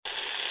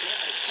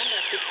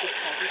Called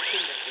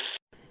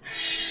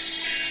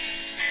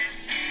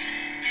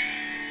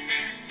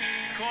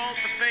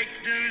the fake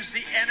news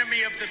the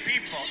enemy of the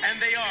people,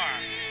 and they are.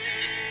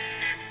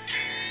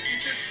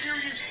 It's a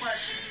serious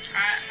question.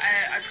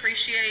 I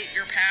appreciate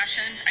your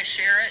passion. I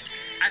share it.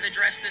 I've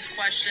addressed this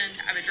question.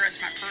 I've addressed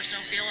my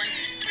personal feelings.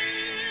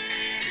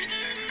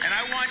 And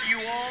I want you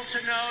all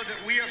to know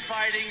that we are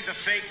fighting the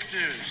fake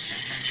news.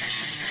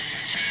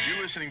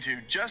 You're listening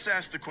to Just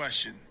Ask the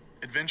Question,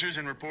 Adventures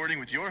in Reporting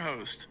with your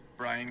host,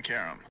 Brian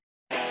Karam.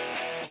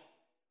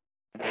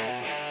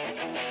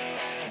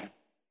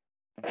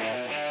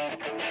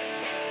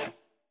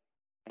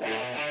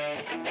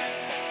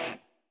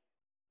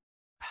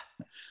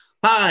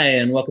 Hi,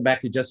 and welcome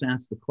back to Just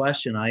Ask the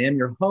Question. I am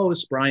your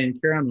host, Brian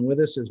Karam, and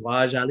with us is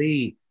Wajahat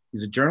Ali.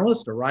 He's a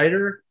journalist, a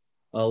writer,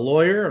 a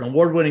lawyer, an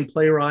award-winning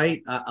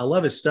playwright. I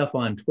love his stuff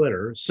on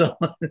Twitter. So,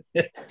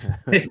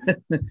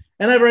 and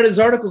I've read his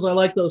articles. I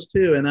like those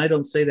too. And I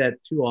don't say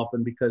that too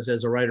often because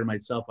as a writer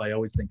myself, I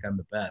always think I'm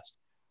the best.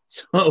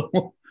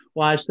 So,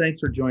 Waj,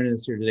 thanks for joining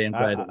us here today. I'm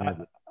glad to have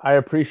you. I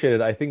appreciate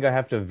it. I think I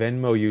have to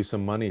Venmo you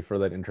some money for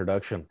that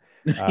introduction.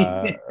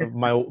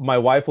 My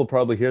wife will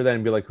probably hear that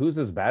and be like, "Who's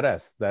this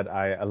badass that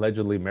I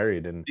allegedly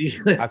married, and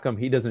how come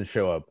he doesn't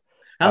show up?"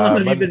 How long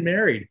have you been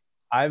married?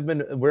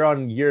 We're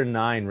on year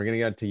 9. We're gonna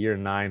get to year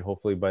 9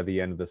 hopefully by the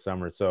end of the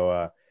summer.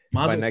 So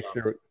by next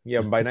year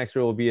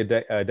will be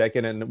a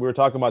decade. And we were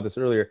talking about this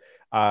earlier.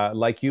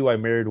 Like you, I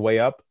married way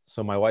up,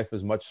 so my wife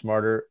is much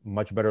smarter,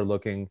 much better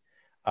looking,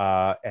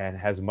 and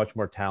has much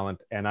more talent.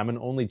 And I'm an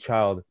only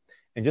child.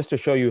 And just to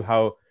show you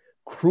how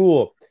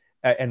cruel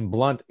and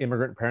blunt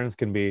immigrant parents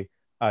can be,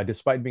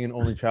 despite being an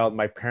only child,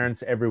 my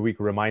parents every week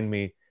remind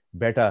me,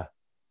 "Beta,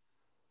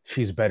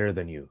 she's better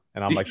than you."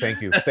 And I'm like,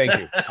 thank you.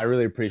 I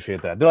really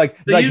appreciate that. They're like,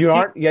 you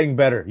aren't getting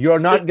better. You are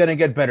not going to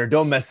get better.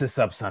 Don't mess this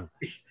up, son.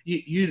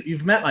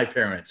 You've met my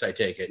parents, I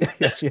take it.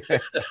 Yeah.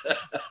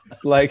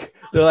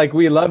 They're like,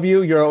 "We love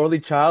you. You're our only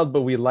child,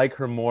 but we like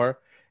her more.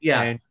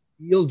 Yeah. And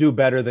you'll do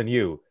better than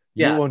you.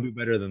 Yeah. You won't do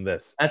better than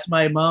this." That's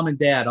my mom and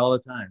dad all the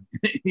time.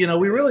 We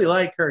really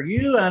like her.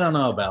 You, I don't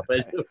know about,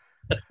 but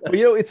But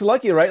it's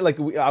lucky, right? Like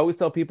I always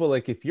tell people,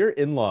 like if your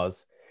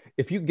in-laws,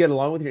 if you get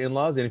along with your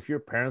in-laws, and if your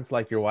parents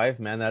like your wife,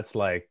 man, that's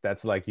like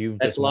you've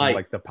just won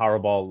like the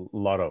Powerball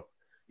lotto.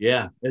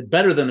 Yeah, it's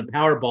better than the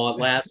Powerball.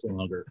 It lasts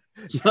longer.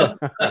 So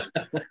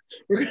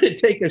we're going to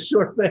take a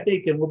short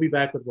break, and we'll be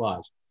back with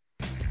Waj.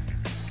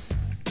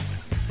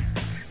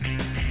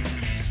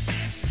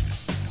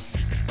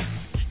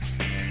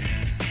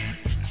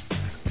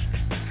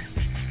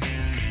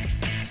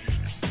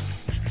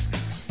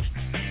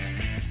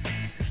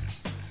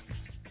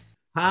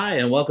 Hi,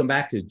 and welcome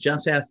back to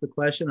Just Ask the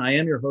Question. I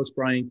am your host,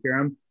 Brian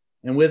Karam,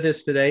 and with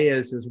us today,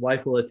 as his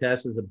wife will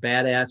attest, is a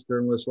badass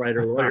journalist,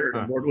 writer, lawyer,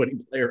 and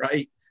award-winning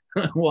playwright,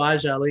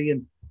 Wajahat Ali.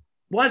 And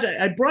Waj,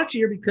 I brought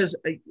you here because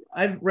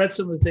I've read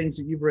some of the things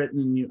that you've written,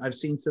 and I've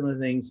seen some of the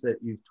things that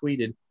you've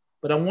tweeted,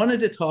 but I wanted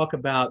to talk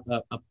about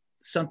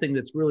something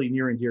that's really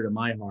near and dear to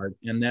my heart,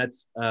 and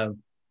that's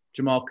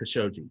Jamal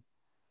Khashoggi.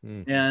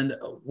 And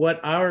what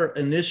our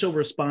initial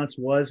response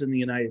was in the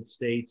United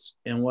States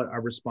and what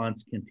our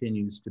response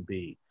continues to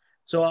be.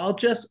 So I'll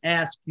just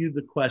ask you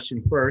the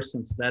question first,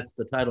 since that's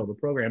the title of the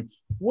program.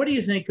 What do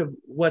you think of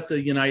what the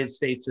United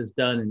States has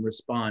done in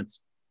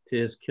response to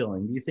his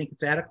killing? Do you think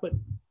it's adequate?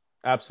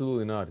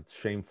 Absolutely not. It's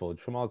shameful.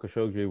 Jamal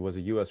Khashoggi was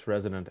a U.S.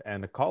 resident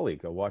and a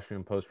colleague, a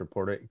Washington Post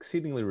reporter,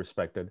 exceedingly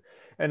respected,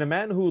 and a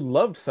man who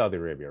loved Saudi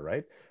Arabia,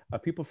 right?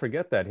 People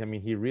forget that. I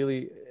mean, he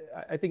really,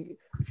 I think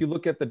if you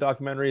look at the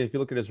documentary, if you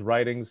look at his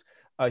writings,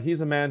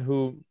 he's a man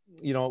who,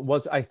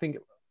 was, I think,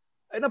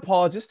 an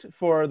apologist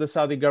for the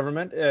Saudi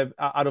government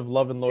out of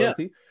love and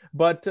loyalty. Yeah.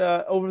 But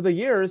over the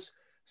years,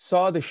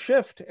 saw the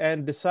shift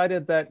and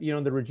decided that,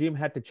 the regime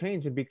had to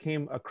change and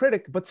became a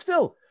critic, but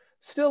still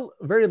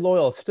very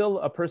loyal, still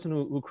a person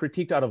who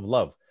critiqued out of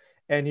love.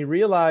 And he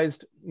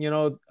realized,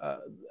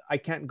 I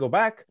can't go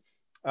back,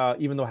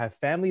 even though I have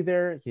family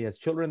there. He has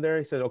children there.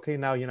 He said, okay,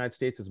 now United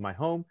States is my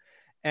home.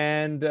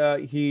 And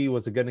he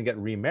was going to get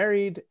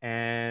remarried.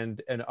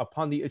 And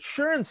upon the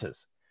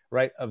assurances,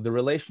 right, of the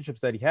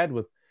relationships that he had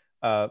with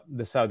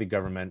the Saudi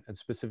government and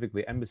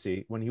specifically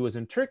embassy, when he was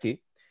in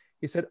Turkey,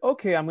 he said,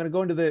 okay, I'm going to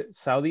go into the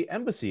Saudi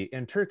embassy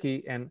in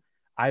Turkey. And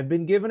I've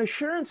been given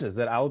assurances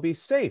that I'll be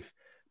safe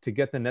to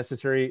get the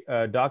necessary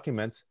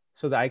documents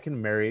so that I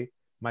can marry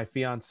my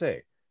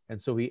fiancée.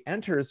 And so he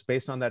enters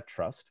based on that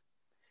trust.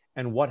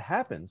 And what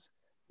happens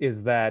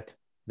is that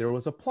there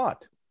was a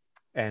plot,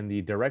 and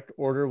the direct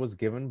order was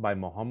given by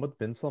Mohammed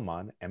bin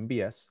Salman,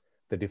 MBS,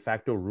 the de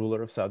facto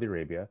ruler of Saudi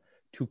Arabia,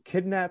 to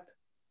kidnap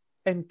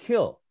and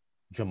kill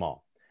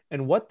Jamal.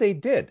 And what they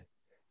did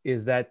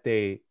is that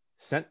they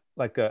sent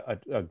like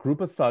a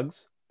group of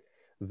thugs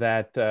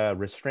that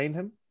restrained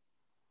him,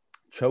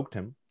 choked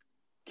him,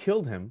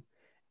 killed him,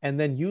 and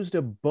then used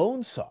a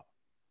bone saw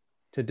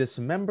to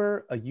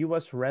dismember a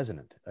U.S.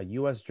 resident, a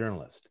U.S.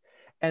 journalist.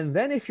 And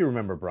then, if you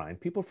remember, Brian,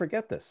 people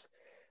forget this.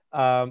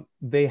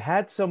 They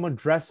had someone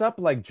dress up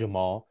like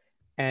Jamal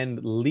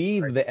and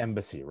leave the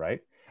embassy, right?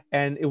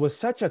 And it was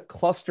such a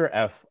cluster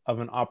F of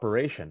an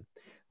operation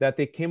that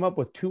they came up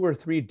with 2 or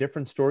 3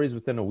 different stories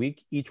within a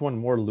week, each one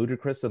more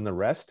ludicrous than the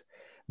rest,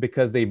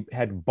 because they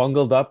had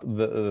bungled up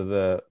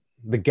the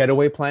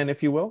getaway plan,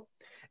 if you will.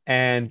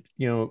 And,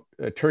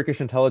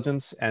 Turkish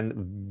intelligence and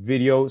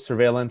video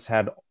surveillance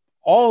had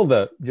all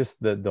the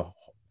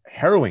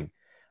harrowing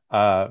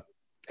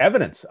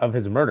evidence of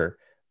his murder.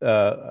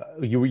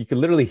 You could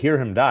literally hear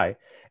him die.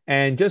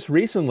 And just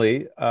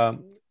recently,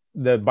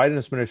 the Biden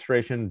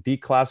administration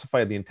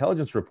declassified the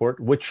intelligence report,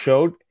 which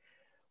showed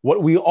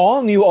what we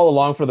all knew all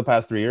along for the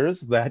past 3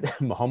 years,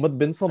 that Mohammed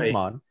bin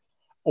Salman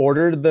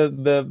ordered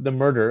the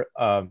murder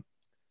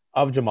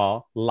of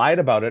Jamal, lied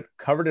about it,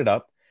 covered it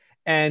up.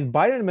 And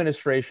Biden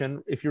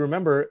administration, if you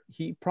remember,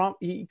 he kind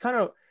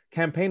of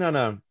campaigned on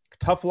a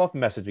tough love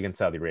message against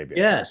Saudi Arabia.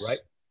 Yes. Right?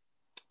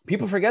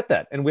 People forget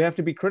that, and we have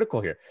to be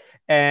critical here.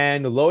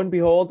 And lo and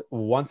behold,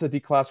 once a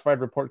declassified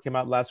report came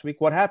out last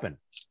week, what happened?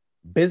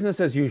 Business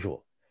as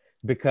usual.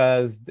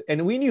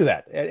 And we knew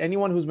that.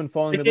 Anyone who's been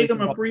following they gave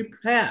them a free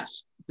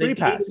pass. They gave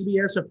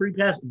MBS a free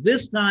pass.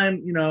 This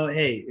time,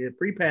 hey,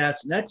 free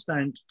pass. Next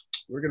time,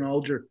 we're going to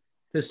hold your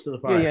fist to the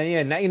fire.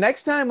 Yeah.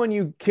 Next time when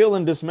you kill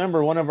and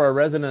dismember one of our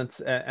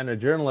residents and a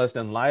journalist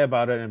and lie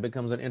about it and it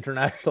becomes an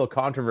international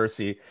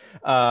controversy,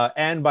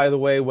 and by the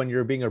way, when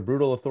you're being a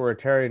brutal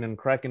authoritarian and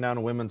cracking down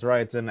on women's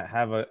rights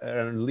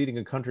and leading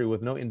a country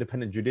with no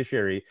independent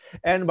judiciary,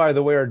 and by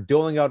the way, are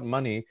doling out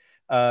money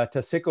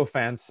to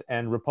sycophants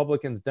and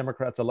Republicans,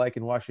 Democrats alike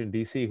in Washington,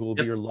 D.C., who will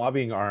be your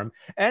lobbying arm.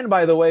 And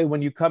by the way,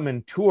 when you come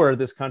and tour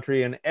this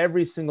country and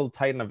every single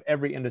titan of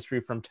every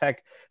industry from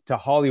tech to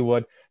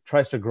Hollywood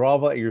tries to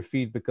grovel at your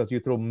feet because you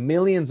throw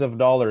millions of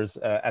dollars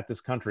at this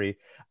country,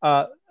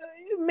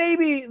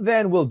 maybe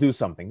then we'll do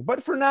something.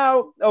 But for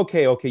now,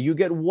 okay, you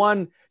get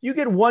one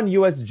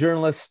U.S.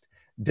 journalist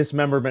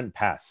dismemberment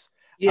pass.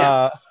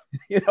 Yeah.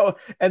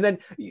 And then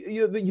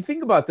you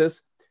think about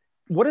this.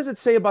 What does it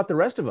say about the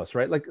rest of us,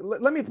 right? Like,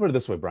 let me put it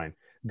this way, Brian.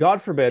 God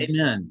forbid,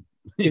 Amen.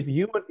 if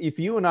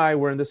you and I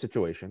were in this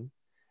situation,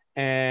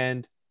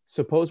 and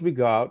suppose we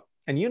go out,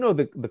 and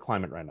the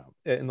climate right now.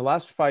 In the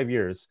last 5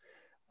 years,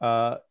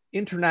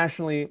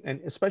 internationally,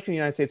 and especially in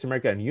the United States of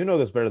America, and you know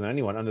this better than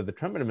anyone, under the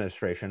Trump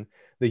administration,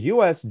 the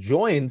U.S.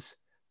 joins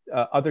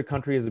other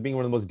countries as being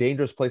one of the most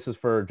dangerous places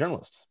for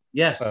journalists.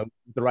 Yes.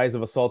 The rise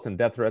of assaults and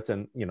death threats,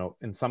 and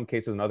in some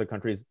cases in other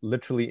countries,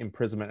 literally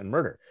imprisonment and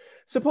murder.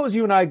 Suppose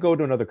you and I go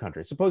to another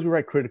country. Suppose we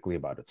write critically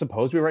about it.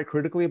 Suppose we write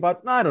critically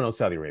about, I don't know,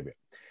 Saudi Arabia.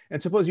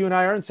 And suppose you and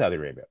I are in Saudi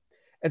Arabia.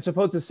 And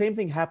suppose the same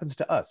thing happens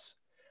to us.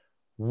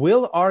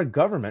 Will our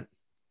government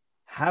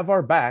have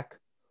our back,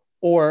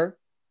 or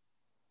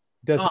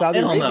does Saudi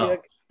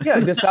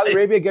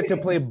Arabia get to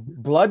play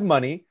blood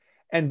money?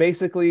 And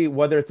basically,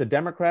 whether it's a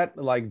Democrat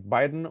like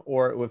Biden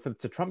or if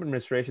it's a Trump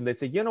administration, they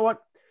say, you know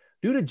what?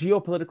 Due to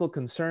geopolitical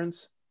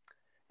concerns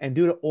and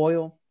due to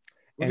oil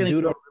and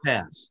due to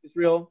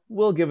Israel,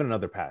 we'll give it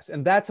another pass.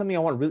 And that's something I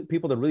want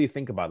people to really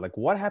think about. Like,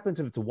 what happens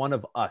if it's one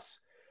of us?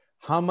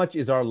 How much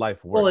is our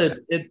life worth?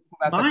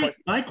 Well,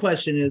 my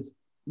question is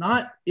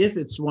not if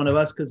it's one of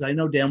us, because I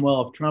know damn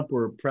well if Trump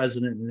were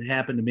president and it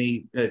happened to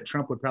me,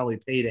 Trump would probably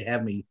pay to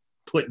have me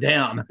put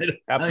down.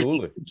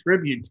 Absolutely. I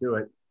contribute to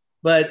it.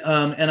 But,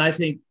 and I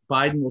think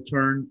Biden will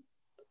turn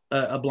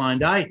a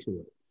blind eye to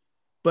it.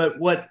 But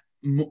what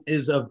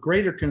is of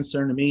greater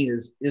concern to me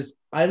is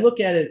I look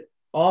at it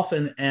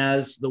often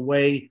as the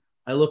way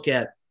I look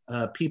at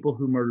people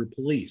who murder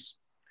police.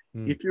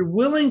 If you're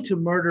willing to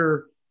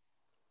murder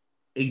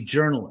a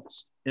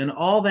journalist and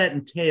all that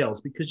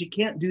entails, because you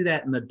can't do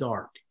that in the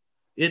dark,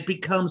 it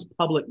becomes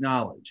public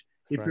knowledge.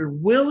 If you're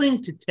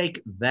willing to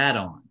take that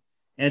on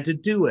and to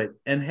do it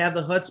and have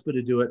the chutzpah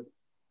to do it,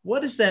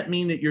 what does that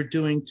mean that you're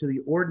doing to the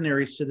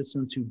ordinary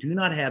citizens who do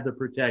not have the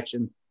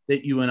protection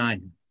that you and I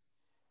have?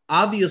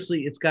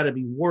 Obviously, it's got to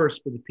be worse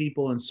for the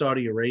people in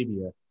Saudi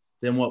Arabia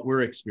than what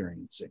we're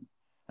experiencing.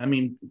 I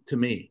mean, to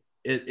me,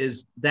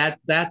 that's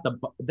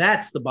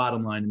the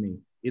bottom line to me.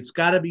 It's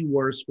got to be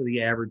worse for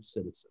the average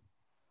citizen.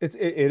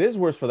 It is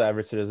worse for the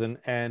average citizen.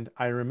 And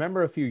I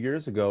remember a few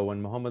years ago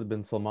when Mohammed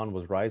bin Salman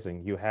was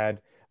rising, you had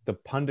the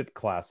pundit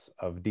class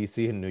of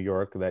DC and New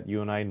York that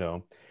you and I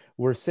know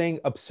were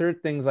saying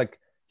absurd things like,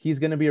 he's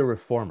going to be a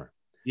reformer.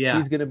 Yeah.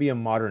 He's going to be a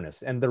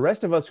modernist. And the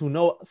rest of us who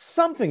know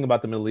something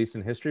about the Middle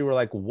Eastern history were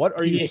like, what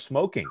are you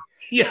smoking?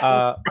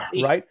 Yeah.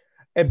 Right.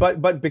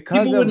 But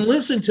because people wouldn't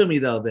listen to me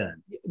though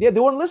then. Yeah, they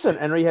wouldn't listen.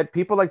 And we had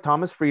people like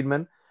Thomas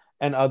Friedman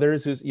and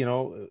others who's,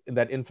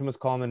 that infamous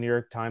column in the New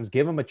York Times,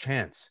 gave him a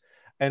chance.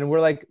 And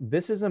we're like,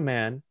 this is a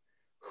man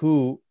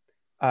who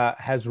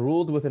has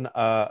ruled with an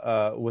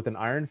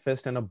iron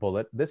fist and a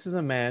bullet. This is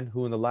a man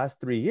who in the last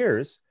 3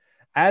 years,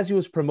 as he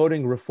was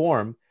promoting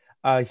reform,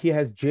 he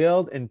has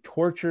jailed and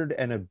tortured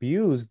and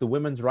abused the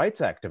women's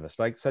rights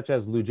activists, such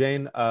as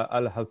Lujain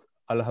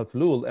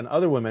al-Hathlul and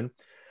other women,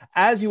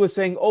 as he was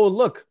saying, oh,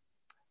 look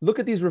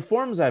at these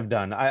reforms I've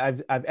done.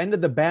 I've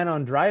ended the ban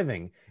on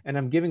driving and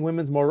I'm giving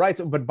women more rights.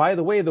 But by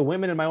the way, the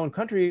women in my own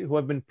country who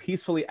have been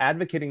peacefully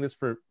advocating this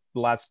for the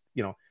last,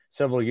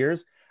 several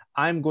years,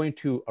 I'm going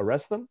to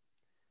arrest them,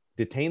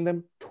 detain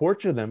them,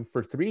 torture them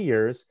for 3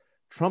 years,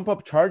 trump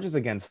up charges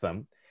against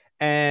them.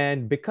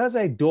 And because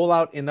I dole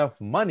out enough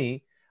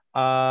money,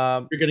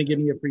 you're going to give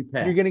me a free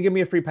pass. You're going to give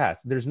me a free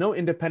pass. There's no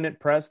independent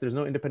press. There's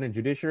no independent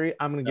judiciary.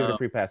 I'm going to give it a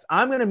free pass.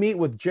 I'm going to meet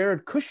with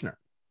Jared Kushner.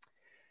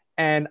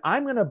 And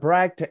I'm going to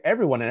brag to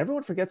everyone, and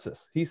everyone forgets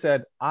this. He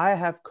said, I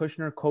have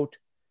Kushner, quote,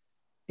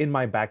 in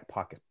my back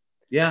pocket.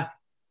 Yeah.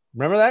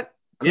 Remember that?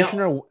 Yeah.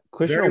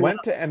 Kushner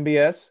went to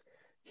MBS.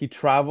 He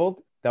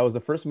traveled. That was the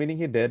first meeting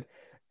he did.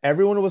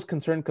 Everyone was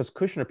concerned because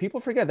Kushner, people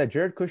forget that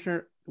Jared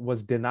Kushner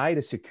was denied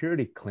a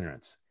security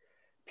clearance.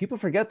 People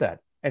forget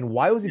that. And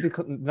why was he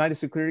denied a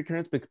security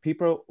clearance? Because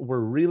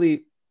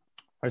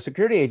our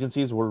security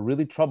agencies were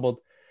really troubled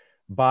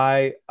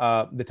by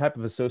the type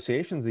of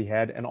associations he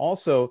had, and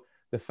also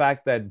the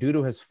fact that due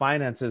to his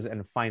finances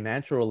and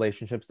financial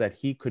relationships that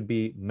he could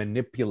be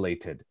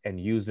manipulated and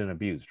used and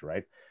abused,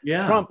 right?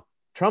 Yeah.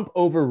 Trump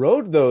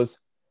overrode those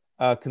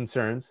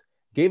concerns,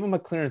 gave him a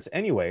clearance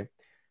anyway.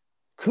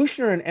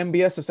 Kushner and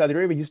MBS of Saudi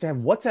Arabia used to have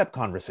WhatsApp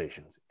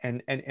conversations,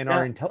 and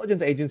our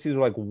intelligence agencies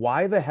were like,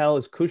 why the hell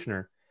is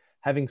Kushner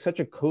having such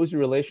a cozy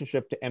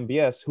relationship to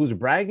MBS, who's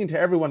bragging to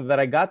everyone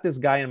that I got this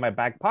guy in my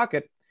back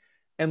pocket?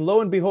 And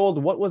lo and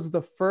behold, what was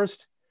the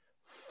first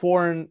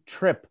foreign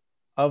trip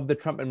of the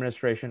Trump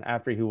administration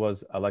after he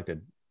was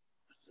elected?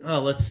 Oh,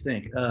 let's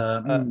think.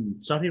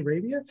 Saudi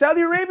Arabia?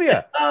 Saudi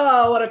Arabia.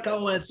 Oh, what a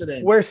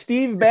coincidence. Where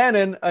Steve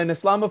Bannon, an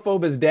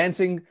Islamophobe, is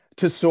dancing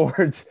to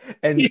swords,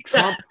 and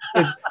Trump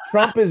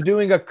is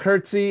doing a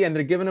curtsy, and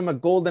they're giving him a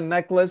golden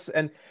necklace.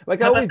 And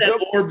like, how about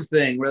that orb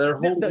thing where they're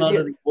holding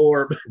onto the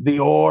orb? The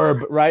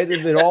orb, right?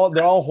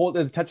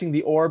 They're touching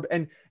the orb.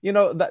 And you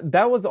know,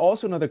 that was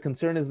also another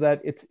concern, is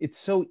that it's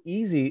so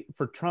easy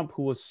for Trump,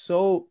 who was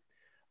so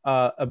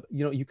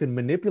you can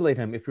manipulate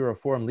him. If you're a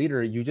foreign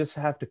leader, you just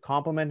have to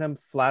compliment him,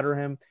 flatter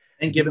him,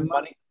 and give him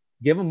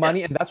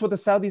money. And that's what the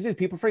Saudis did.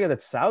 People forget that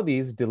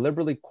Saudis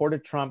deliberately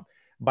courted Trump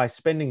by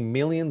spending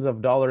millions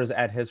of dollars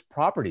at his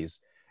properties,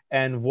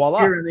 and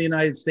voila. Here in the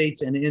United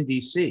States and in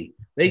DC,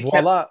 they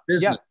voila. Kept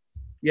busy.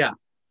 Yeah.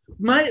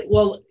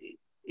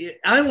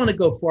 I want to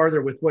go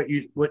farther with what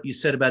you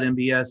said about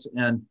MBS,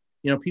 and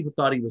people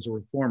thought he was a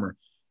reformer.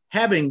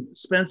 Having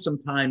spent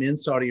some time in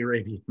Saudi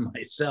Arabia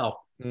myself,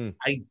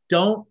 I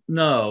don't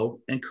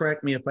know, and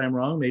correct me if I'm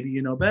wrong, maybe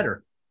you know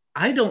better.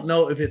 I don't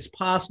know if it's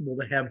possible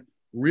to have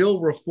real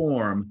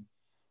reform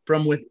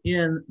from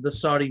within the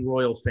Saudi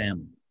royal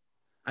family.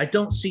 I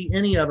don't see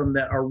any of them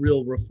that are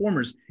real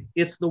reformers.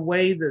 It's the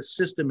way the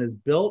system is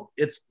built.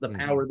 It's the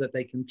power that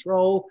they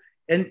control.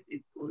 And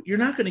you're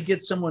not going to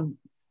get someone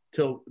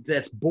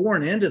that's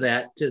born into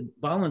that to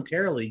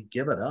voluntarily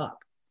give it up.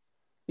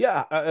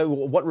 Yeah.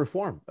 What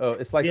reform?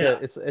 It's like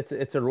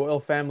it's a royal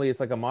family. It's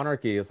like a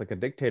monarchy. It's like a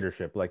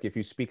dictatorship. Like if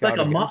you speak out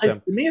against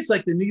them. To me, it's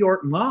like the New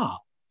York mob.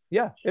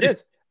 Yeah, it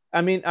is.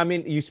 I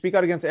mean, you speak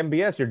out against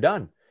MBS, you're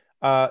done.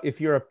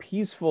 If you're a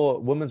peaceful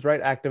women's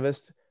rights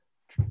activist,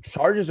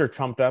 charges are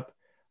trumped up.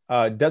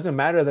 Doesn't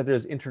matter that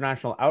there's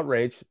international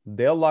outrage.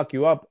 They'll lock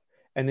you up.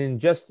 And then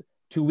just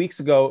 2 weeks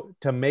ago,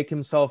 to make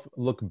himself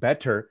look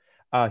better,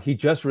 he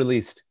just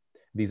released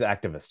these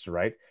activists,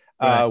 right?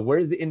 Where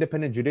is the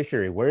independent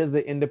judiciary? Where is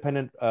the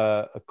independent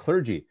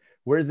clergy?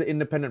 Where is the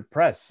independent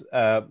press?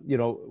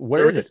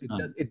 Where is it?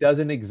 It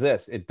doesn't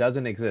exist. It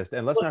doesn't exist.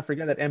 And let's not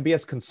forget that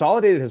MBS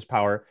consolidated his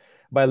power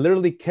by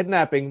literally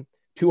kidnapping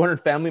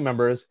 200 family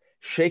members,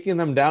 shaking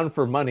them down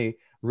for money,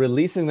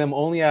 releasing them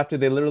only after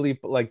they literally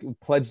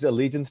pledged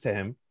allegiance to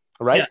him,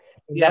 right?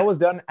 Yeah. That was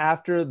done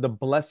after the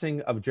blessing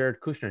of Jared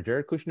Kushner.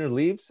 Jared Kushner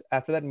leaves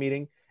after that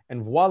meeting,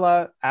 and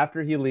voila,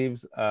 after he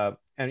leaves, and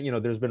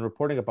there's been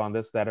reporting upon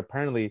this, that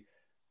apparently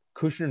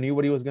Kushner knew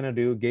what he was going to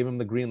do, gave him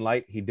the green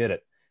light. He did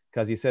it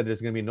because he said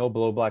there's going to be no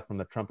blowback from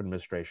the Trump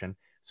administration.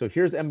 So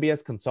here's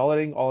MBS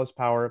consolidating all his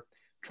power,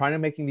 trying to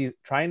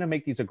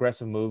make these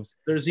aggressive moves.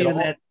 There's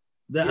even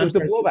the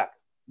blowback.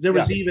 There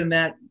was even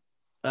that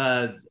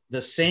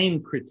the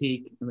same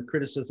critique and the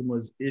criticism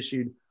was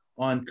issued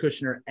on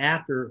Kushner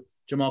after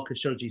Jamal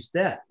Khashoggi's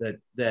death,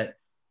 that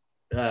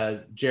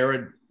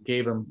Jared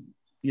gave him,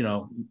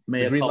 the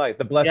green light,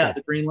 the blessing. Yeah,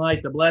 the green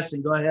light, the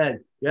blessing. Go ahead.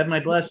 You have my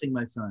blessing,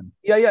 my son.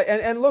 Yeah.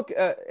 And look,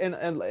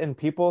 and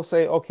people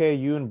say, okay,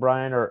 you and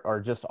Brian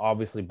are just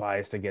obviously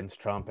biased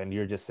against Trump, and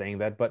you're just saying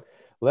that. But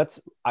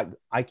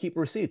I keep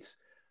receipts.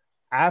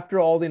 After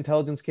all the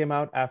intelligence came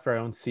out, after our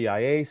own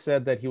CIA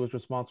said that he was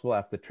responsible,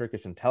 after the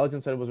Turkish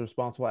intelligence said it was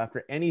responsible,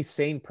 after any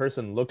sane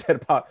person looked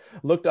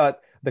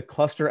at the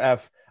cluster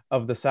F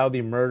of the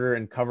Saudi murder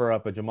and cover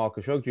up of Jamal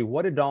Khashoggi,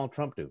 what did Donald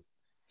Trump do?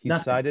 He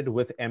sided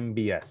with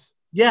MBS.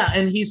 Yeah,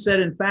 and he said,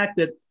 in fact,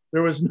 that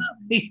there was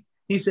he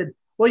said,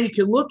 well, you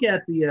can look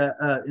at the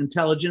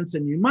intelligence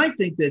and you might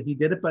think that he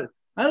did it, but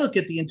I look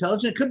at the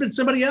intelligence, it could have been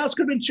somebody else,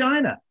 could have been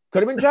China.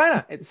 Could have been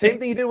China. Same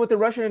thing he did with the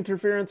Russian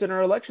interference in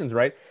our elections,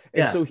 right?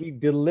 And so he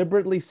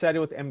deliberately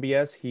sided with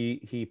MBS.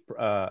 He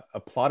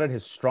applauded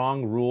his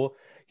strong rule.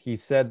 He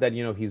said that,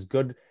 he's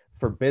good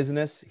for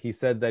business. He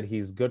said that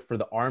he's good for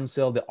the arms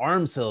sale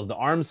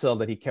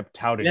that he kept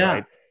touting,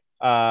 right?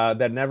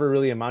 That never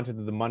really amounted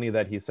to the money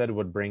that he said it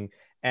would bring.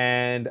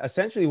 And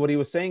essentially what he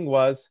was saying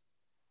was,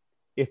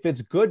 if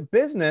it's good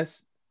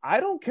business, I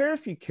don't care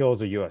if he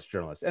kills a U.S.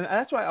 journalist. And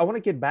that's why I want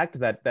to get back to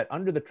that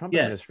under the Trump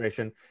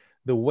administration,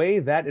 the way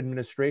that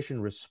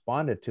administration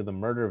responded to the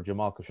murder of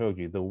Jamal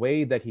Khashoggi, the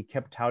way that he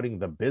kept touting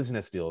the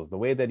business deals, the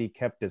way that he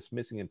kept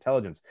dismissing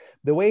intelligence,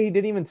 the way he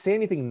didn't even say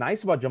anything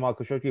nice about Jamal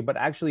Khashoggi, but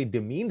actually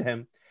demeaned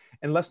him.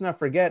 And let's not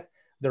forget,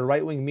 the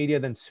right-wing media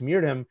then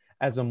smeared him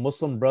as a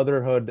Muslim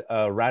Brotherhood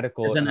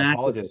radical, as an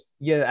apologist. Activist.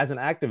 Yeah, as an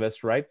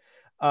activist, right?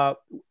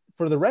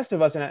 For the rest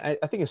of us, and I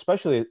think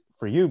especially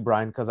for you,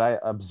 Brian, because I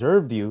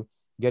observed you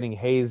getting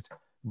hazed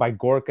by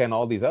Gorka and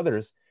all these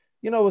others,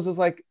 it was just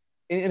like,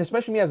 and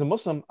especially me as a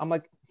Muslim, I'm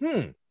like,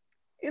 in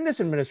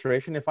this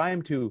administration, if I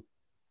am to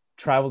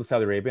travel to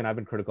Saudi Arabia, and I've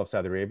been critical of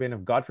Saudi Arabia, and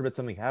if God forbid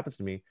something happens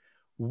to me,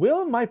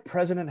 will my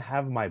president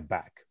have my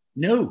back?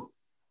 No.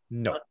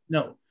 And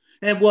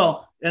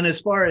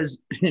as far as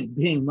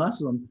being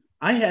Muslim,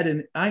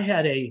 and I'm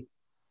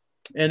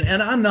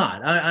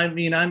not. I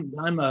mean,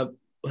 I'm a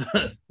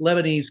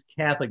Lebanese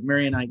Catholic,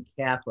 Maronite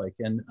Catholic,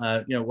 and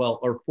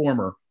or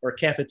former, or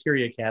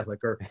cafeteria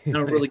Catholic, or I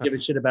don't really give a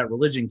shit about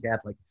religion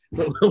Catholic,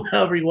 but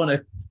however you want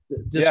to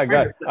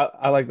describe it.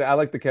 I like that. I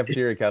like the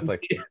cafeteria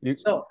Catholic.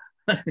 So,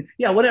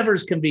 yeah, whatever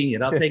is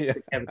convenient. I'll take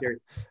the cafeteria.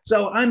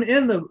 So I'm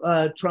in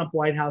the Trump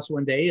White House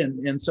one day,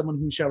 and someone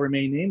who shall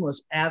remain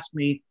nameless asked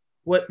me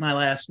what my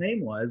last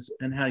name was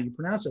and how you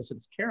pronounce it. I said,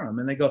 it's Karam.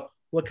 And they go,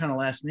 what kind of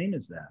last name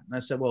is that? And I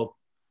said, well,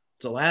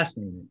 it's a last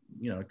name.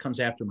 It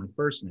comes after my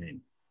first name.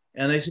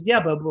 And they said,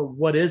 yeah, but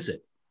what is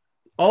it?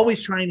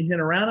 Always trying to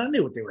hint around. I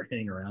knew what they were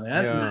hinting around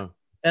at. Yeah.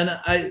 And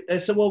I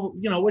said, well,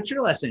 what's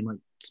your last name? Like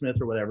Smith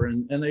or whatever.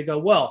 And they go,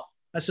 well,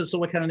 I said, so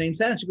what kind of name's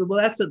that? And she goes,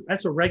 well, that's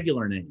a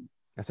regular name.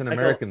 That's an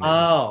American name.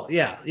 Oh,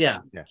 yeah.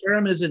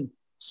 Karam isn't.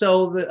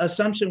 So the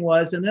assumption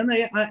was, and then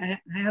I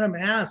had them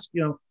ask,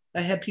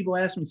 I had people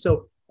ask me,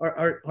 so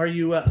are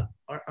you Muslim?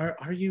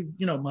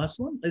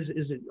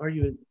 Are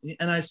you?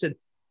 And I said,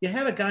 you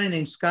have a guy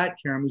named Scott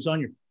Karam who's on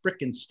your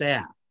frickin'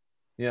 staff.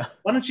 Yeah.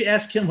 Why don't you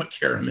ask him what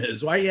Karam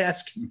is? Why are you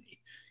asking me?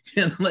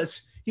 And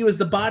he was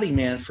the body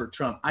man for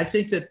Trump. I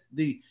think that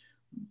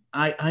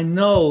I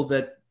know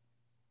that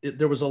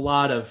there was a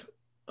lot of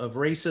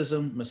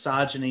racism,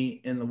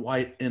 misogyny in the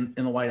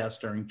White House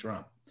during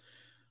Trump.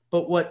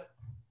 But what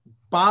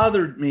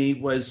bothered me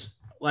was,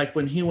 like,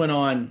 when he went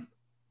on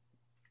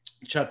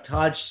Chuck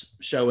Todd's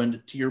show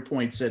and, to your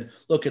point, said,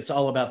 look, it's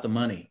all about the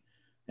money.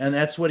 And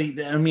that's what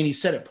he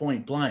said it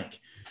point blank.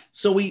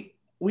 So we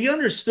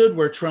understood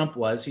where Trump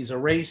was. He's a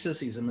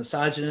racist. He's a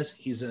misogynist.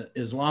 He's an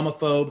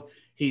Islamophobe.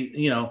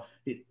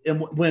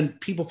 And when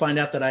people find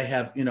out that I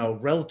have,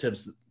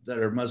 relatives that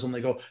are Muslim,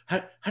 they go,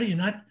 how do you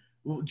not,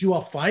 do you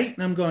all fight?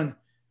 And I'm going,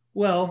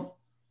 well,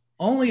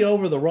 only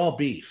over the raw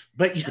beef,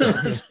 but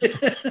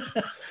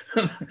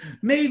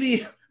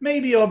maybe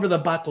over the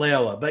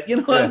baklava, but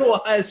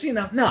otherwise,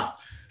 no,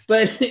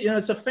 but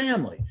it's a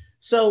family.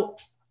 So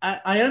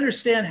I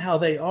understand how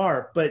they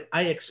are, but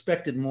I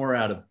expected more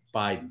out of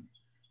Biden,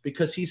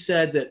 because he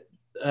said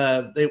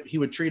that he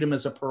would treat him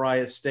as a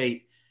pariah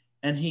state,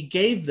 and he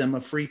gave them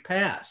a free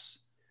pass.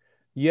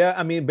 Yeah,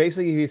 I mean,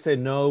 basically he said,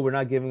 no, we're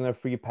not giving them a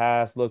free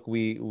pass. Look,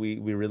 we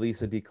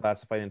released a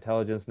declassified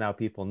intelligence. Now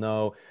people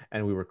know,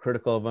 and we were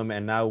critical of them.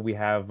 And now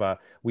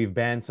we've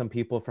banned some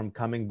people from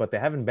coming, but they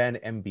haven't banned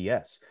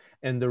MBS.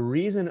 And the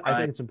reason, I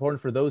think it's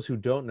important for those who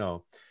don't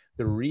know,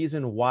 the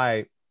reason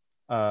why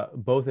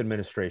both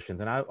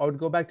administrations, and I would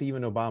go back to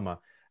even Obama,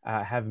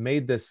 have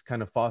made this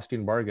kind of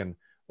Faustian bargain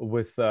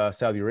with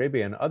Saudi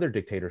Arabia and other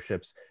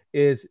dictatorships,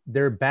 is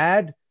they're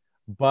bad,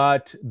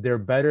 but they're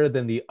better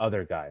than the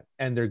other guy,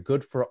 and they're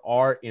good for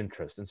our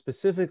interest. And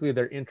specifically,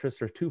 their interests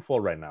are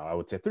twofold right now. I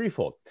would say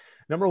threefold.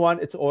 Number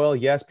one, it's oil.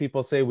 Yes,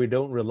 people say we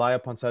don't rely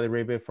upon Saudi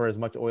Arabia for as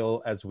much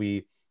oil as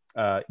we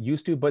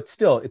used to, but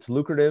still, it's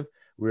lucrative.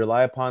 We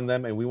rely upon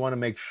them, and we want to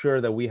make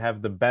sure that we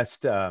have the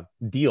best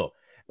deal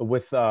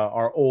with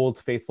our old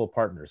faithful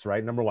partners,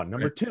 right? Number one.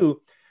 Number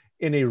two,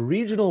 in a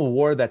regional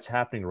war that's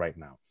happening right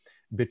now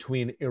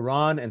between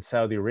Iran and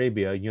Saudi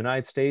Arabia,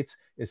 United States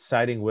is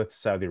siding with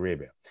Saudi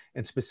Arabia.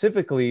 And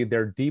specifically,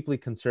 they're deeply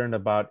concerned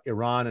about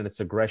Iran and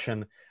its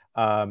aggression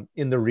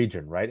in the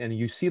region, right? And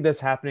you see this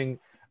happening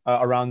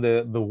around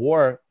the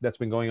war that's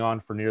been going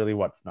on for nearly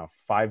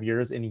 5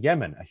 years in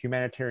Yemen, a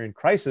humanitarian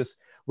crisis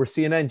where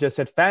CNN just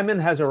said famine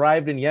has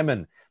arrived in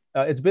Yemen.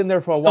 It's been there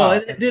for a while. Oh,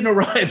 it didn't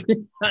arrive.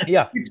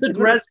 Yeah. It took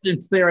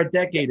residence there a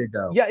decade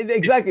ago. Yeah,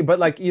 exactly.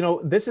 But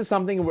this is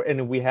something,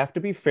 and we have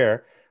to be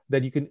fair,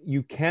 that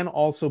you can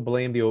also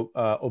blame the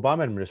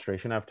Obama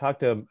administration. I've talked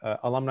to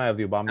alumni of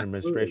the Obama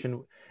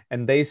administration,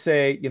 and they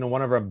say,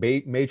 one of our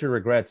major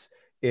regrets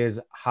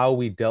is how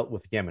we dealt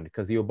with Yemen,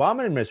 because the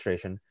Obama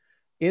administration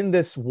in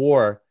this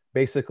war,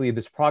 basically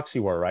this proxy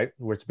war, right,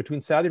 where it's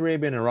between Saudi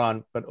Arabia and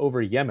Iran, but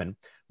over Yemen,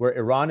 where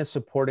Iran is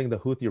supporting the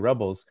Houthi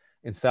rebels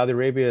and Saudi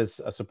Arabia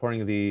is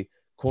supporting the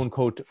quote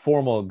unquote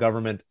formal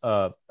government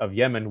of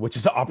Yemen, which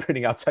is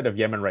operating outside of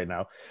Yemen right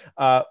now.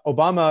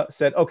 Obama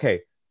said,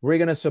 okay, we're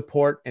going to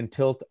support and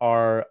tilt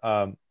our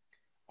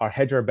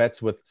hedge our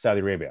bets with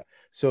Saudi Arabia.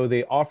 So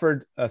they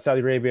offered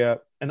Saudi Arabia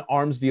an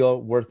arms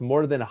deal worth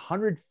more than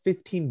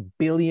 $115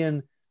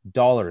 billion,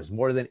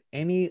 more than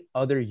any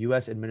other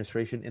U.S.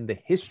 administration in the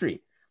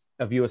history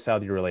of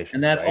U.S.-Saudi relations.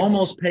 And that right?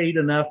 almost paid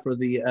enough for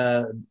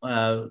the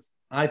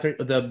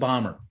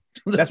bomber.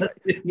 That's right.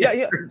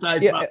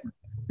 Yeah.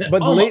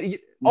 But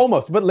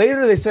almost. But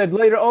later they said,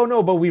 oh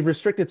no, but we've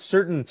restricted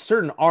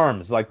certain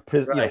arms like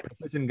Right.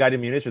 precision guided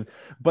munitions.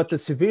 But the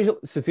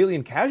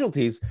civilian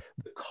casualties,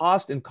 the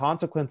cost and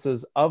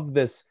consequences of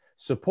this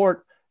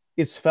support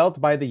is felt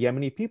by the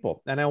Yemeni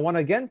people. And I want to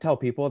again tell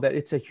people that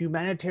it's a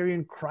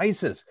humanitarian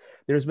crisis.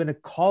 There's been a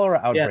cholera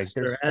outbreak. Yes,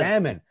 there's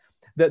famine.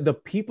 The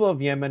people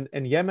of Yemen,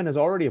 and Yemen is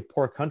already a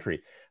poor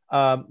country,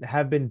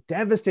 have been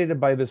devastated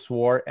by this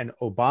war. And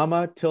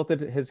Obama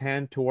tilted his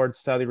hand towards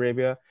Saudi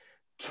Arabia.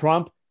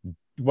 Trump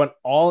went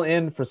all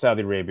in for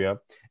Saudi Arabia.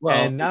 Well,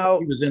 and now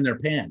he was in their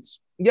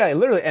pants. Yeah,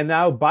 literally. And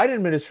now Biden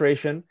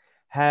administration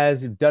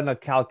has done a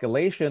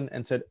calculation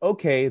and said,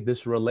 okay,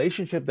 this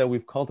relationship that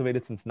we've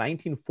cultivated since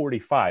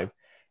 1945,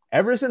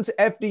 ever since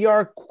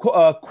FDR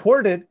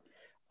courted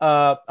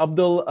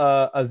Abdul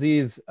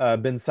Aziz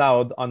bin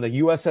Saud on the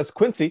USS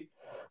Quincy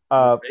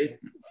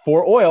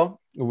for oil,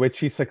 which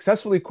he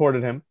successfully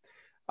courted him,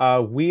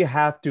 we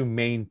have to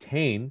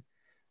maintain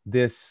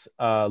this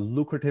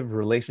lucrative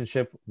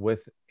relationship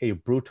with a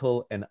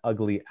brutal and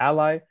ugly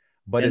ally,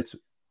 but it's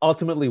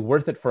ultimately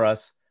worth it for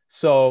us.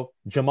 So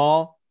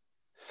Jamal,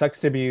 sucks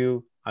to be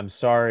you. I'm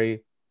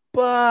sorry,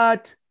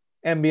 but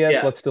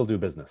MBS, let's still do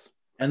business.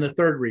 And the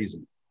third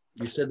reason,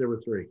 you said there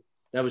were three.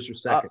 That was your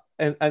second.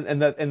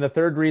 And the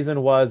third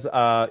reason was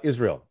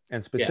Israel,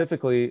 and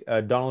specifically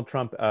Donald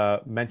Trump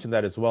mentioned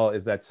that as well.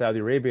 Is that Saudi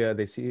Arabia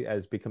they see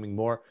as becoming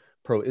more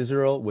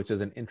pro-Israel, which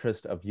is an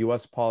interest of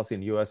U.S. policy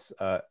and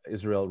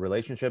U.S.-Israel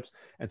relationships,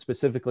 and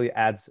specifically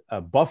adds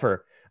a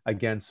buffer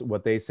against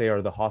what they say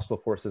are the hostile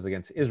forces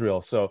against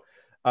Israel. So,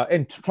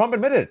 and Trump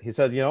admitted it. He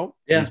said,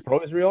 he's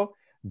pro-Israel,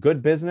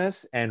 good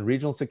business, and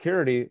regional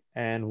security,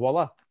 and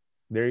voila,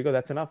 there you go.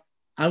 That's enough.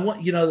 I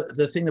want,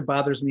 the thing that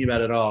bothers me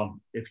about it all,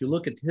 if you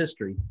look at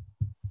history,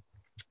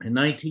 in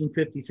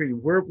 1953,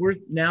 we're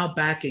now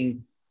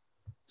backing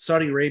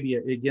Saudi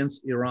Arabia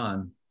against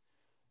Iran.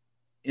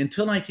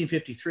 Until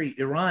 1953,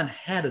 Iran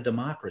had a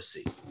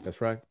democracy. That's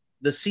right.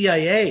 The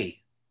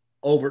CIA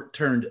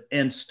overturned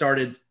and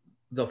started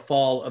the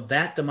fall of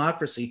that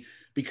democracy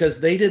because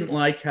they didn't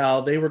like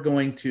how they were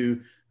going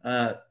to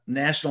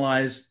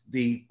nationalize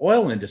the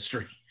oil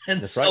industry.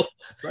 And That's so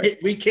right.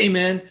 we came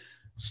in,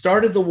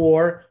 started the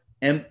war,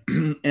 and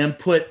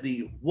put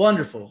the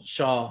wonderful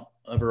Shah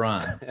of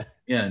Iran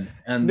in.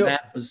 And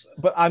that was...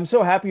 But I'm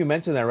so happy you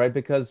mentioned that, right?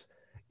 Because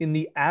in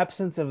the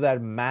absence of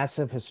that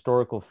massive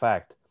historical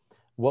fact,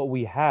 what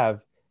we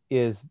have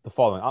is the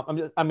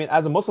following.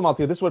 As a Muslim, I'll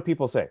tell you, this is what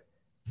people say.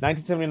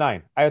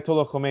 1979,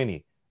 Ayatollah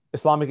Khomeini,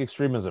 Islamic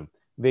extremism.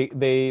 They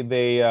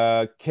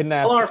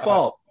kidnapped... All our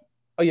fault.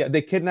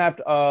 They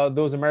kidnapped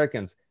those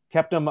Americans,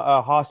 kept them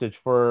hostage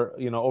for,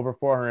 over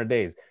 400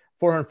 days.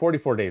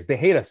 444 days. They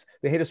hate us.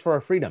 They hate us for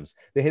our freedoms.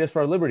 They hate us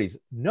for our liberties.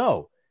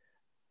 No.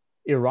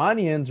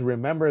 Iranians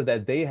remember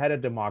that they had a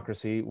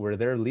democracy where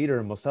their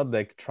leader,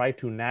 Mossadegh, tried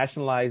to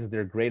nationalize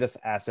their greatest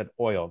asset,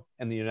 oil.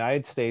 And the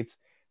United States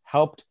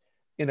helped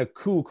in a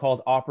coup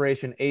called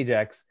Operation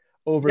Ajax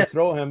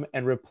overthrow him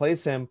and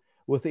replace him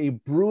with a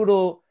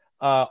brutal,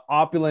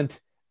 opulent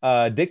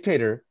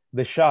dictator,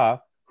 the Shah,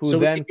 who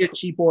then... we could get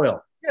cheap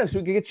oil. Yeah, so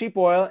we could get cheap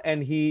oil.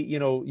 And he,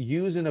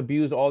 used and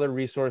abused all their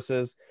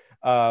resources,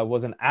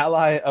 was an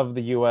ally of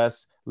the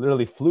U.S.,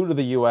 literally flew to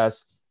the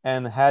U.S.,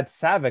 and had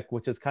SAVAK,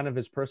 which is kind of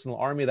his personal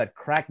army that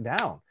cracked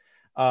down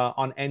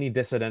on any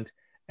dissident.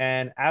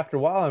 And after a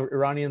while,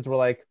 Iranians were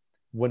like,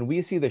 when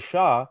we see the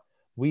Shah,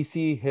 we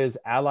see his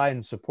ally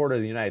and supporter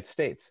of the United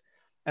States.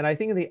 And I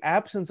think in the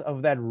absence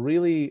of that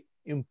really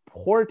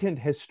important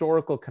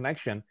historical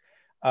connection,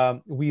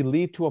 we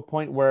lead to a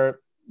point where,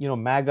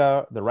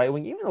 MAGA, the right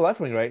wing, even the left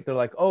wing, right? They're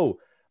like, oh,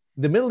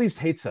 the Middle East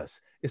hates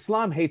us.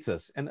 Islam hates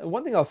us. And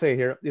one thing I'll say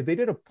here, they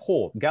did a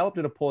poll, Gallup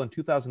did a poll in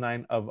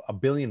 2009 of 1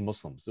 billion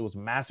Muslims. It was a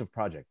massive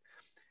project.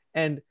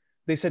 And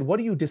they said, what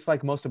do you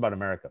dislike most about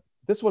America?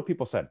 This is what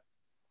people said.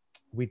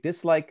 We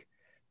dislike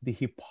the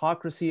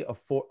hypocrisy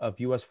of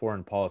U.S.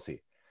 foreign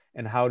policy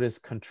and how it is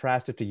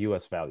contrasted to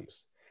U.S.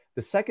 values.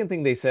 The second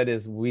thing they said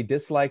is we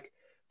dislike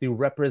the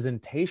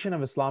representation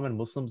of Islam and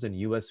Muslims in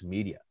U.S.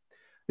 media.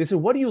 They said,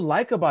 what do you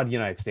like about the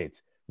United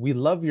States? We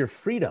love your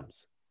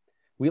freedoms.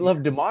 We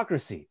love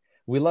democracy.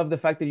 We love the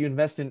fact that you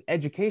invest in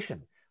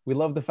education. We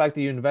love the fact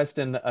that you invest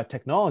in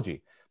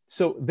technology.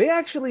 So they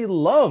actually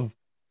love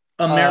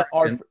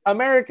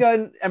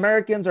Americans,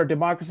 our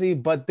democracy,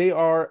 but they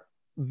are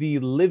the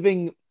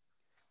living,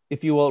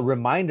 if you will,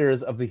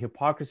 reminders of the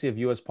hypocrisy of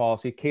U.S.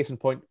 policy. Case in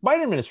point,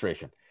 Biden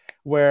administration,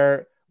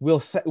 where we'll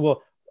say,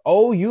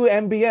 oh, you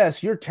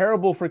MBS, you're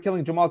terrible for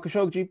killing Jamal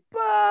Khashoggi,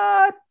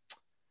 but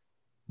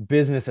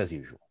business as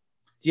usual.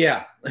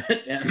 Yeah.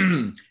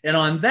 And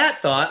on that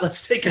thought,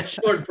 let's take a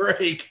short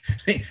break.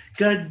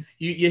 Good.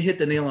 You hit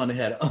the nail on the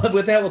head.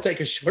 With that, we'll take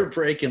a short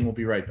break and we'll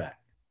be right back.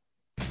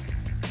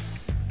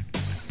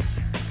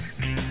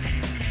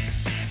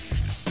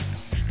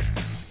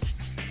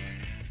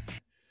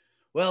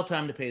 Well,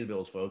 time to pay the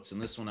bills, folks. And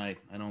this one I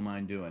don't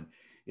mind doing.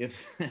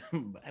 If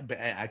I've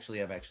actually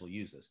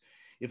used this.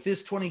 If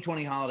this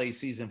 2020 holiday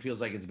season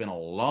feels like it's been a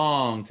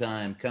long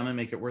time coming,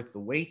 make it worth the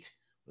wait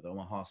with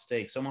Omaha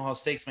Steaks. Omaha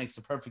Steaks makes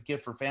the perfect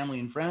gift for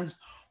family and friends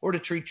or to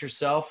treat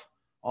yourself.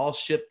 All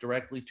shipped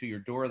directly to your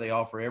door. They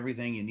offer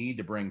everything you need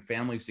to bring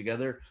families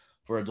together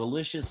for a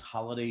delicious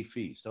holiday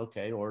feast.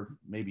 Okay, or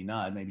maybe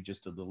not, maybe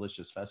just a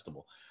delicious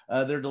festival.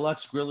 Their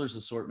deluxe grillers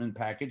assortment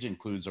package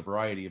includes a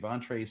variety of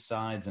entrees,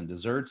 sides, and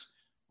desserts.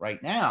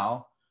 Right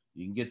now,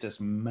 you can get this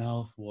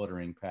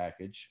mouth-watering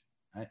package.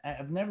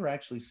 I've never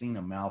actually seen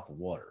a mouth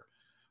water.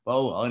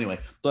 Oh, well, anyway,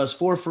 plus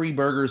 4 free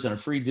burgers and a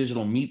free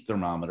digital meat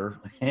thermometer.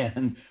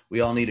 And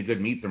we all need a good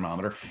meat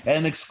thermometer.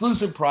 An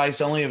exclusive price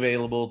only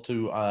available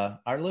to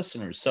our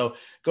listeners. So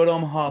go to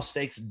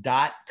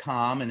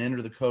omahasteaks.com and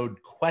enter the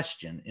code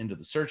QUESTION into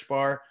the search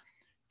bar.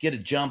 Get a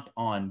jump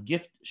on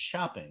gift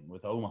shopping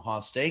with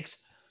Omaha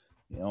Steaks.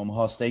 You know,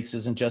 Omaha Steaks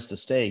isn't just a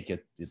steak.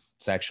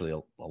 It's actually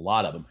a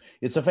lot of them.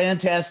 It's a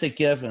fantastic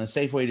gift and a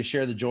safe way to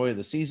share the joy of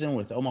the season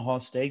with Omaha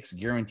Steaks,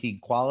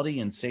 guaranteed quality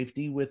and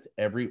safety with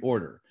every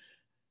order.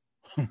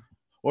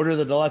 Order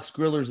the deluxe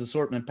grillers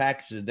assortment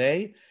package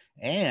today,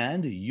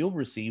 and you'll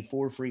receive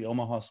 4 free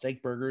Omaha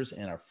steak burgers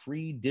and a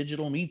free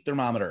digital meat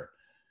thermometer.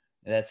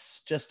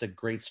 That's just a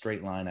great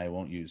straight line I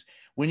won't use.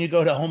 When you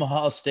go to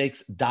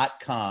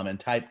omahasteaks.com and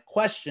type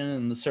question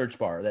in the search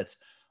bar, that's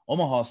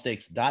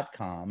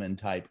omahasteaks.com and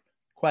type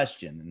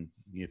question. And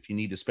if you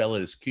need to spell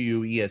it, it's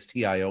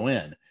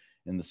QUESTION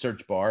in the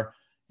search bar,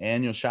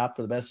 and you'll shop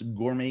for the best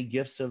gourmet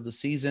gifts of the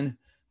season.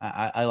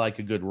 I like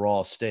a good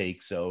raw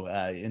steak, so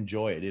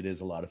enjoy it. It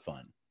is a lot of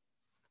fun.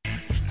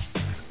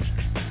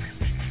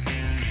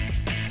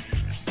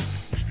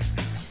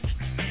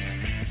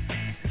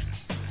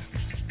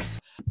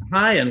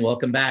 Hi, and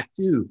welcome back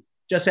to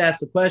Just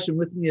Ask the Question.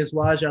 With me is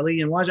Wajahat Ali.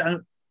 And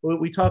Wajahat,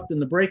 we talked in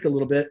the break a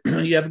little bit.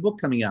 You have a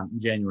book coming out in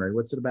January.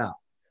 What's it about?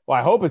 Well,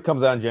 I hope it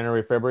comes out in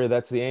January, February.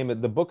 That's the aim.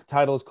 The book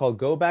title is called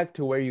Go Back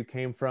to Where You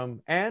Came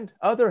From and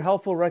Other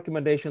Helpful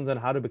Recommendations on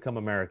How to Become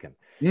American.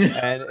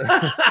 And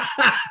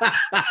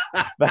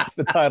that's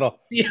the title.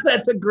 Yeah,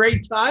 that's a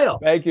great title.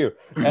 Thank you.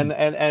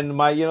 And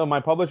my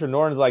publisher,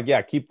 Norton's like,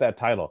 yeah, keep that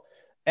title.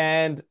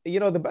 And,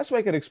 the best way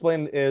I could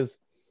explain is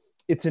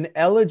it's an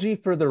elegy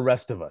for the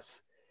rest of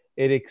us.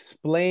 It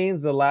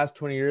explains the last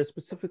 20 years,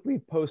 specifically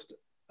post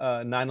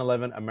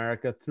 9/11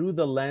 America, through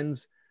the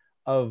lens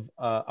of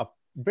a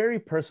very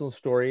personal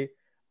story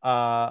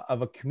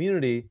of a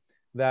community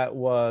that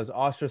was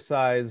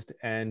ostracized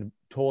and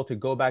told to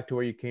go back to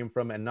where you came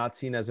from and not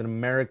seen as an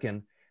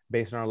American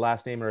based on our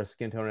last name or a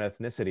skin tone or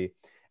ethnicity.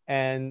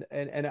 And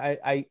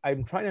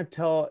I'm trying to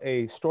tell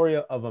a story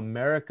of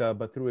America,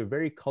 but through a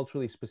very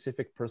culturally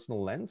specific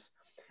personal lens.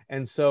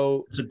 And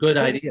so it's a good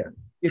idea.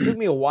 It took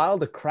me a while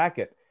to crack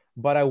it,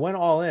 but I went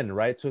all in,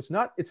 right? So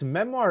it's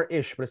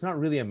memoir-ish, but it's not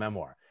really a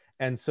memoir.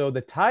 And so the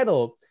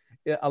title,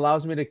 it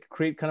allows me to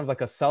create kind of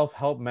like a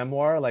self-help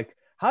memoir, like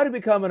how to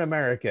become an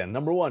American,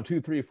 number 1, 2,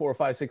 3, 4,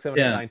 5, 6, 7,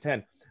 8, 9,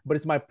 10. But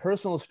it's my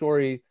personal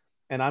story,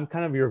 and I'm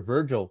kind of your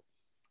Virgil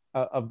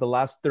of the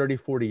last 30,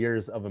 40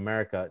 years of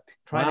America,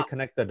 trying to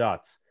connect the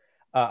dots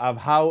of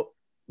how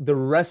the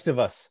rest of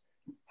us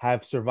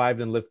have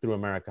survived and lived through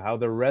America, how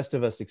the rest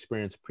of us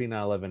experienced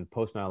pre-9/11,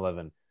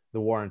 post-9/11,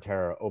 the war on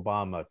terror,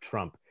 Obama,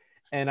 Trump.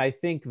 And I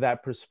think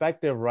that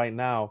perspective right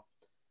now,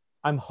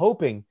 I'm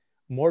hoping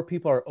more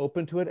people are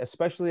open to it,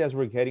 especially as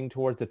we're getting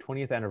towards the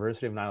 20th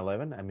anniversary of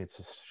 9/11. I mean, it's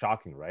just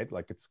shocking, right?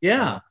 Like it's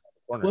Well,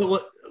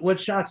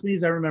 what shocks me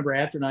is I remember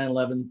after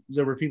 9/11,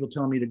 there were people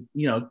telling me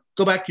to,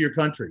 go back to your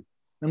country.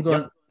 I'm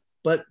going,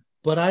 but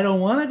I don't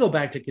want to go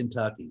back to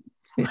Kentucky.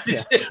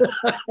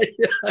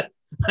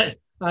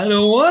 I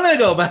don't want to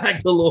go back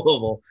to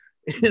Louisville.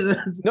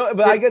 No,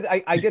 but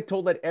I get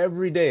told that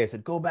every day. I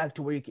said, go back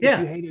to where you came.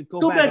 Yeah. If you hate it,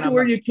 go back to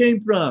where you came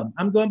from.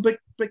 I'm going, but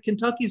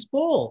Kentucky's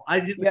full.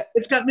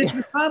 It's got Mitch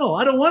McConnell.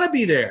 I don't want to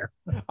be there.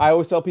 I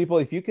always tell people,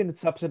 if you can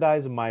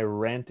subsidize my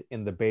rent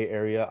in the Bay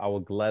Area, I will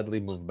gladly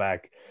move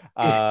back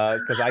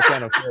because I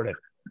can't afford it.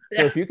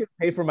 So if you can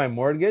pay for my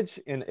mortgage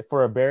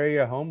for a Bay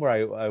Area home where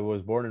I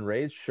was born and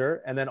raised,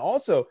 sure. And then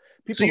also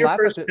people. So you're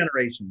first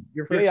generation.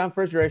 Yeah, I'm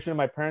first generation.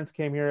 My parents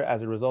came here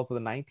as a result of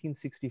the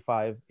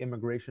 1965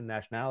 Immigration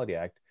Nationality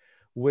Act,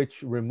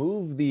 which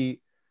removed the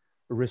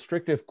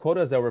restrictive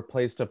quotas that were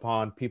placed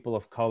upon people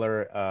of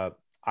color,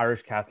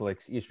 Irish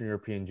Catholics, Eastern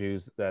European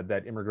Jews.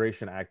 That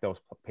Immigration Act that was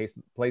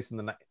placed in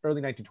the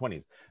early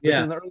 1920s.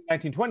 Because in the early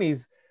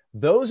 1920s,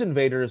 those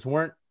invaders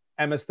weren't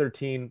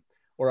MS-13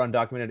 or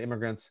undocumented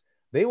immigrants.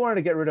 They wanted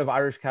to get rid of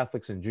Irish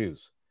Catholics and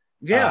Jews.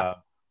 Yeah.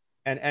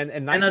 And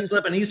us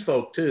Lebanese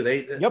folk too.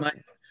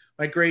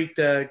 My great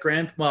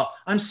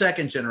I'm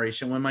second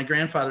generation. When my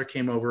grandfather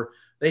came over,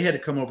 they had to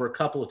come over a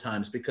couple of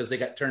times because they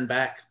got turned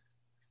back.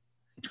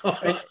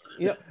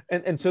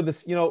 And so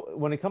this,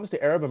 when it comes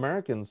to Arab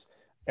Americans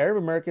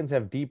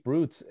have deep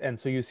roots. And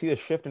so you see a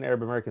shift in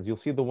Arab Americans. You'll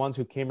see the ones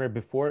who came here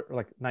before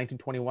like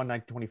 1921,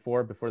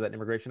 1924, before that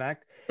Immigration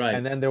Act. Right.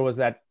 And then there was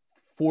that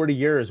 40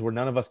 years where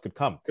none of us could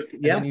come.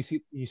 And then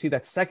you see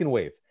that second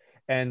wave.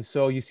 And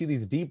so you see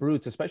these deep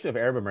roots, especially of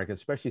Arab Americans,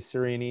 especially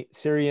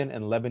Syrian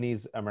and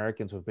Lebanese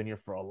Americans who've been here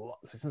for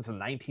since the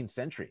 19th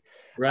century.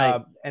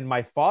 Right. And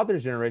my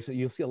father's generation,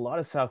 you'll see a lot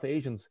of South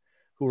Asians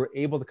who were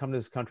able to come to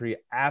this country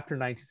after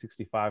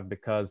 1965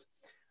 because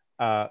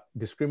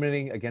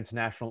discriminating against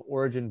national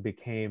origin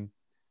became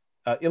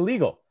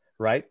illegal,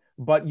 right?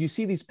 But you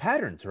see these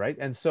patterns, right?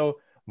 And so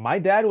my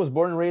dad was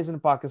born and raised in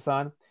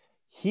Pakistan.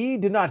 He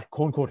did not,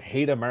 quote unquote,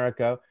 hate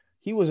America.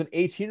 He was an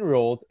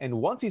 18-year-old.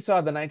 And once he saw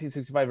the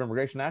 1965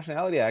 Immigration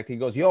Nationality Act, he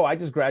goes, yo, I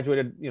just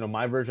graduated,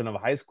 my version of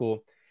high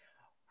school.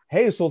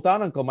 Hey,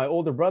 Sultan uncle, my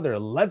older brother,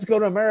 let's go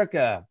to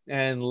America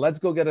and let's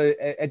go get an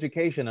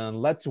education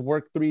and let's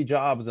work 3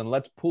 jobs and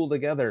let's pool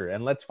together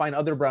and let's find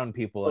other brown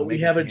people. But we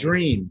have a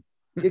dream.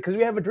 Because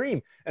we have a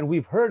dream. And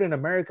we've heard in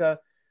America,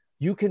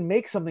 you can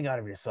make something out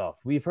of yourself.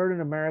 We've heard in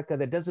America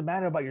that doesn't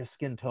matter about your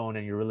skin tone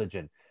and your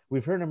religion.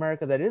 We've heard in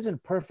America that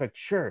isn't perfect,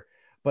 sure,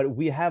 but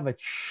we have a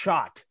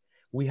shot.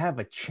 We have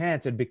a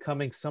chance at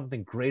becoming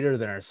something greater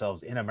than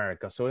ourselves in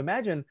America. So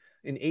imagine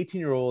an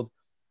 18-year-old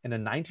and a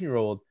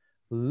 19-year-old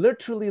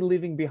literally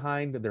leaving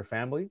behind their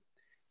family,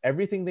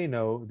 everything they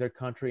know, their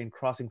country, and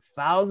crossing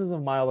thousands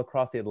of miles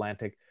across the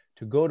Atlantic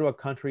to go to a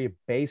country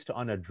based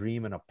on a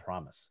dream and a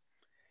promise.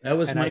 That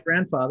was my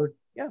grandfather.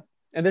 Yeah.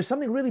 And there's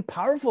something really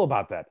powerful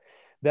about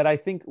that I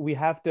think we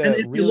have to and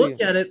if really you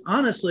look at it,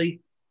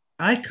 honestly,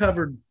 I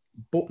covered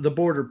the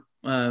border,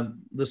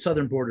 the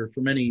southern border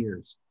for many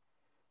years.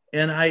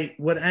 And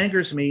what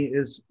angers me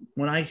is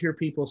when I hear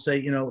people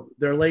say,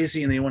 they're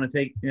lazy and they want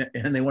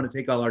to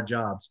take all our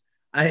jobs.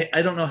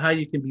 I don't know how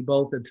you can be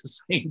both at the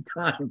same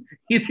time.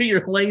 Either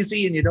you're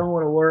lazy and you don't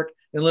want to work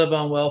and live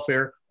on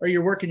welfare, or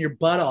you're working your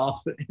butt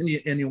off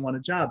and you want a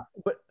job.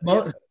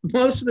 But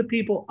most of the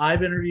people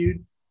I've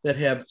interviewed that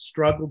have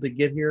struggled to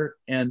get here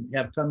and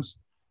have come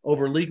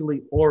over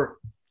legally or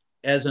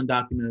as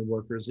undocumented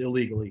workers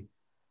illegally,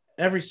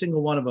 every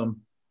single one of them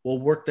will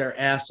work their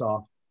ass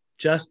off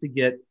just to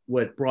get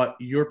what brought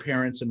your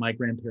parents and my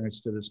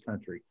grandparents to this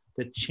country,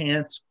 the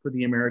chance for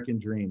the American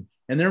dream.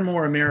 And they're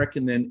more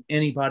American than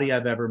anybody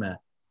I've ever met.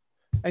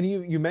 And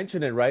you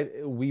mentioned it, right?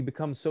 We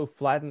become so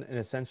flattened and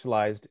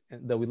essentialized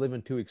that we live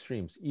in 2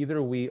 extremes.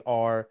 Either we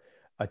are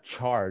a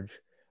charge,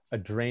 a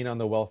drain on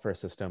the welfare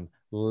system,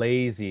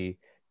 lazy,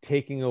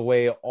 taking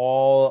away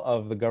all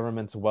of the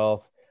government's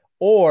wealth,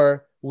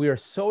 or we are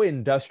so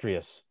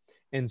industrious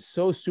and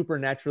so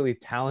supernaturally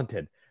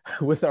talented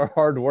with our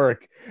hard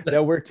work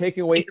that we're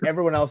taking away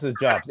everyone else's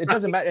jobs. It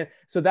doesn't matter.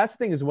 So that's the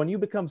thing, is when you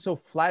become so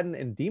flattened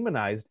and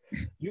demonized,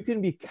 you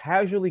can be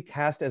casually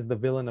cast as the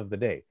villain of the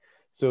day.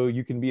 So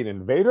you can be an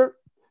invader,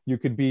 you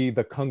could be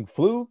the Kung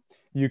Flu,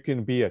 you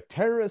can be a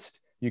terrorist,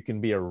 you can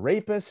be a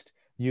rapist,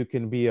 you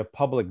can be a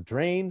public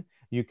drain,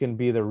 you can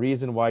be the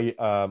reason why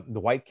the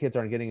white kids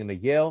aren't getting into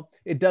Yale.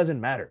 It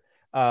doesn't matter.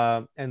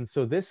 And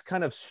so this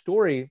kind of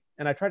story,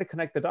 and I try to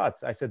connect the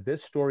dots. I said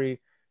this story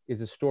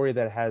is a story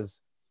that has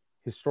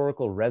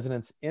historical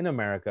resonance in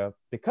America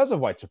because of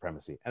white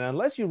supremacy. And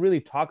unless you really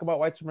talk about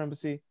white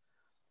supremacy,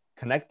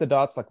 connect the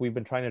dots like we've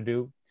been trying to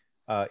do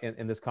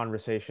in this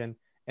conversation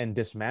and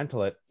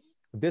dismantle it,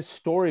 this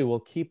story will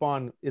keep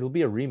on, it'll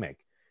be a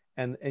remake.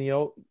 And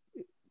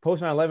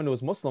post 9/11, it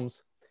was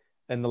Muslims.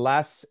 And the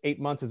last 8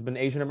 months has been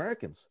Asian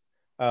Americans.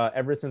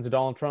 Ever since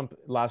Donald Trump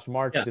last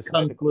March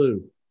decided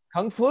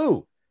Kung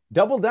Flu.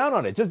 Double down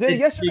on it. Just did it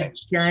yesterday.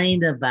 It's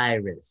China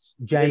virus.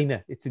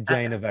 It's a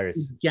China virus.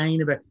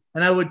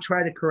 And I would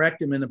try to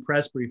correct him in the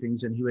press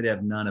briefings, and he would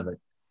have none of it.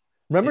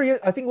 Remember,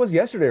 I think it was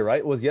yesterday, right?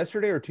 It was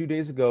yesterday or 2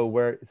 days ago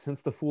where,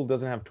 since the fool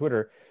doesn't have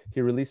Twitter, he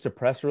released a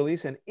press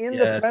release. And in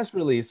the press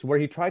release, where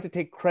he tried to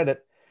take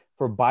credit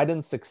for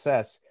Biden's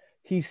success,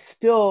 he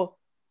still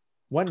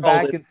went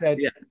back and said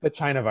the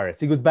China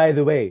virus. He goes, by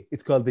the way,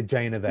 it's called the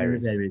China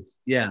virus.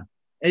 Yeah.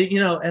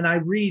 And I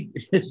read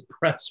his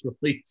press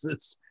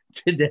releases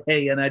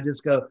today, and I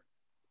just go,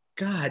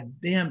 God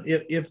damn,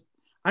 if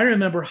I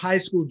remember high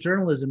school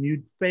journalism,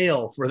 you'd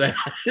fail for that.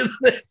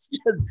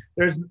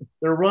 There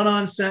are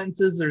run-on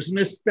sentences, there's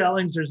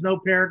misspellings, there's no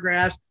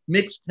paragraphs,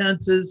 mixed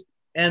tenses,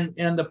 and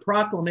the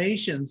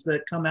proclamations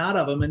that come out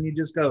of them, and you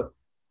just go,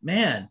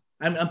 man,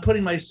 I'm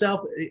putting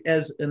myself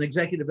as an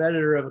executive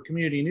editor of a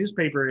community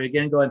newspaper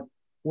again, going,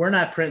 we're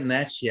not printing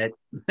that shit.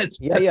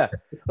 Yeah.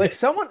 Like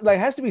someone, like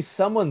has to be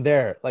someone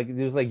there. Like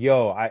it was like,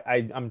 yo,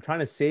 I'm trying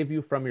to save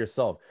you from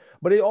yourself.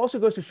 But it also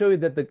goes to show you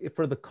that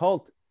for the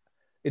cult,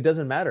 it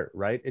doesn't matter,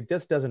 right? It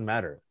just doesn't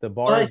matter. The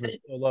bar is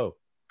so low.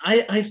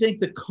 I think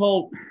the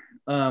cult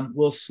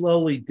will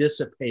slowly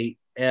dissipate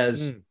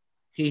as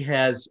he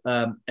has,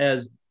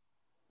 as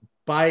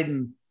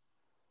Biden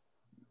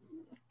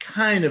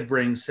kind of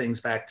brings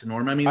things back to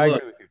norm. I mean,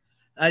 look,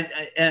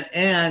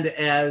 and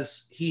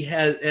as he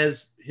has,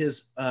 as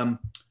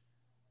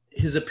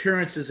his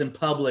appearances in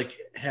public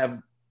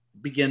have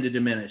begun to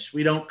diminish.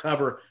 We don't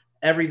cover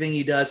everything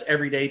he does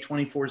every day,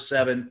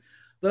 24/7.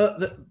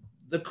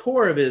 The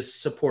core of his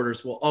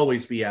supporters will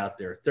always be out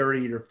there,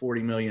 30 to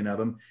 40 million of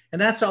them.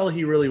 And that's all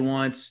he really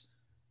wants.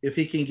 If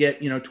he can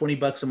get,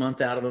 $20 a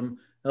month out of them,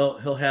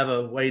 he'll have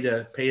a way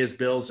to pay his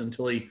bills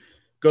until he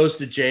goes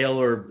to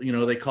jail or,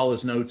 they call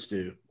his notes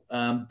due.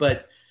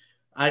 But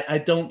I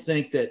don't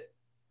think that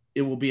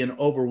it will be an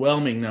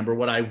overwhelming number.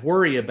 What I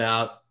worry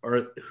about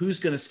are who's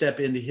going to step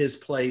into his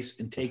place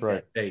and take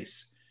that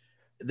base.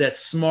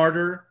 That's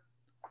smarter,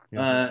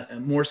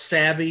 more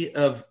savvy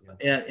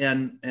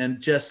and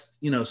just,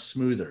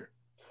 smoother.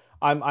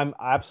 I'm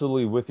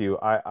absolutely with you.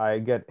 I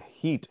get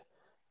heat.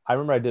 I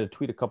remember I did a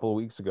tweet a couple of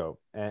weeks ago,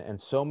 and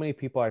so many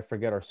people I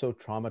forget are so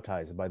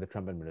traumatized by the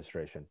Trump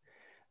administration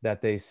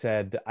that I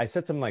said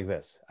something like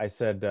this. I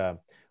said,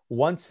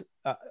 once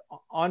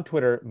on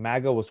Twitter,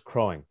 MAGA was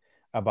crowing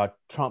about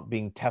Trump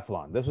being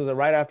Teflon. This was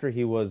right after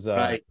he was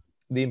the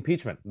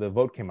impeachment, the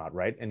vote came out,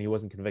 right? And he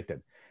wasn't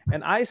convicted.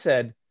 And I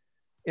said,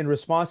 in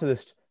response to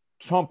this,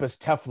 Trump is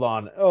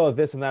Teflon, oh,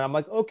 this and that. I'm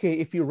like, okay,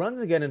 if he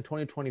runs again in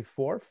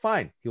 2024,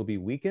 fine. He'll be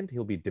weakened.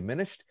 He'll be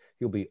diminished.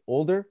 He'll be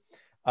older.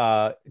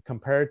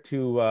 Compared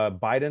to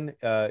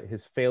Biden,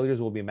 his failures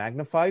will be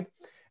magnified.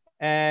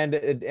 And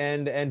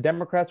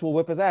Democrats will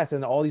whip his ass.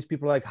 And all these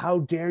people are like, how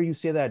dare you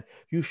say that?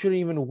 You shouldn't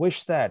even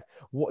wish that.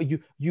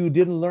 You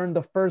didn't learn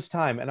the first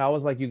time. And I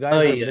was like, you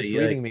guys are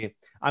misleading me.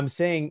 I'm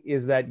saying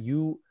is that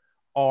you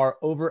are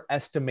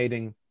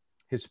overestimating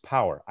his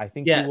power. I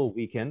think he will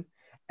weaken.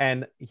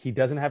 And he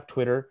doesn't have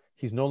Twitter.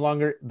 He's no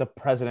longer the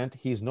president.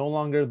 He's no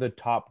longer the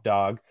top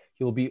dog.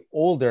 He'll be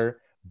older.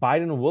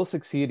 Biden will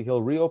succeed.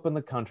 He'll reopen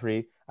the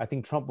country. I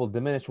think Trump will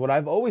diminish. What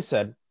I've always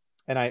said,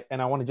 and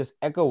I want to just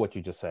echo what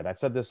you just said. I've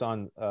said this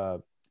on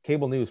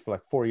cable news for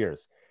like 4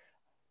 years.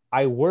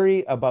 I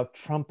worry about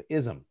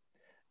Trumpism,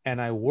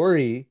 and I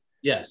worry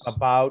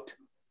about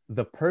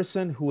the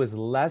person who is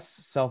less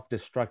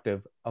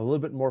self-destructive, a little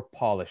bit more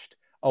polished,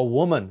 a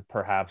woman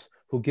perhaps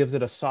who gives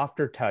it a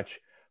softer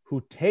touch,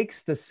 who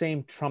takes the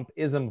same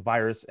Trumpism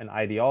virus and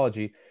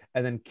ideology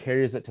and then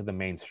carries it to the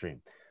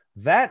mainstream.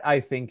 That, I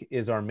think,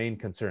 is our main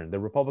concern. The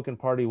Republican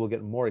Party will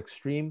get more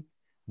extreme,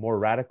 more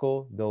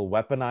radical. They'll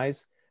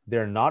weaponize.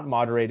 They're not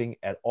moderating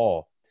at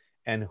all.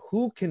 And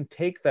who can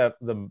take the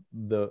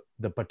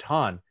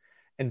baton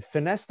and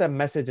finesse that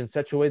message in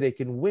such a way they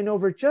can win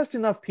over just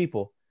enough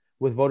people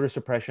with voter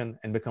suppression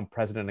and become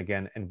president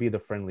again and be the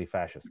friendly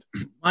fascist?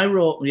 My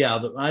role,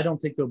 I don't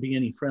think there'll be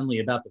any friendly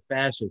about the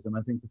fascism.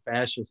 I think the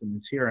fascism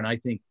is here, and I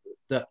think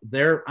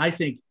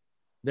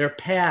their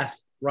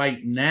path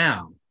right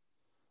now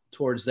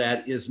towards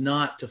that is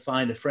not to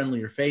find a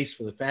friendlier face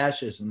for the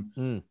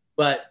fascism,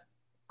 but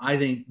I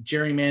think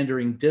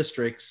gerrymandering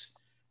districts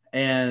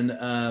and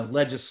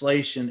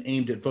legislation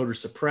aimed at voter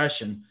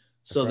suppression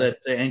so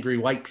that the angry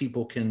white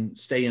people can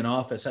stay in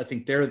office. I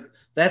think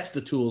that's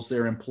the tools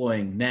they're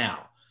employing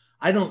now.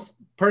 I don't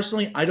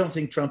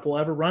think Trump will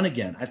ever run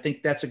again. I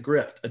think that's a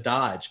grift, a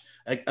dodge,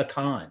 a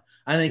con.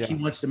 I think he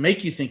wants to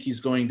make you think he's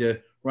going to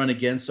run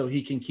again so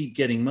he can keep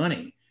getting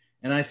money.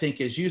 And I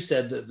think, as you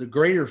said, the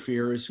greater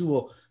fear is who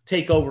will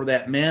take over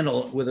that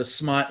mantle with a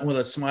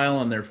smile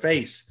on their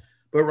face.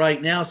 But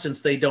right now,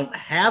 since they don't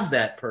have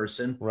that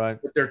person, what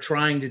they're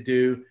trying to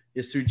do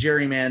is through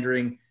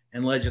gerrymandering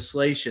and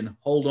legislation,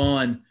 hold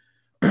on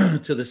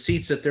to the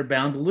seats that they're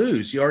bound to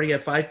lose. You already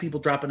have 5 people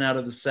dropping out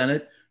of the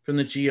Senate from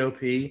the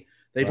GOP.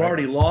 They've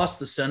already lost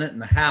the Senate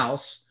and the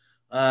House.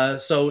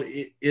 So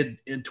in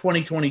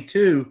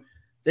 2022,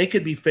 they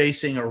could be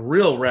facing a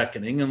real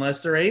reckoning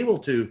unless they're able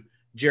to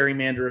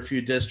gerrymander a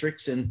few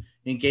districts and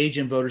engage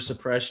in voter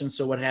suppression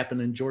so what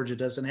happened in Georgia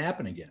doesn't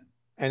happen again.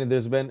 And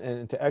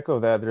to echo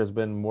that, there's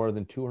been more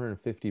than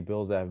 250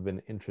 bills that have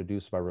been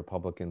introduced by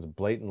Republicans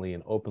blatantly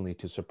and openly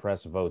to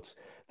suppress votes.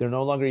 They're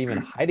no longer even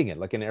hiding it.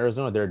 Like in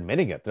Arizona, they're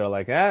admitting it. They're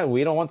like,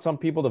 we don't want some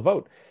people to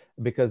vote,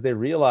 because they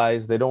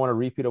realize they don't want a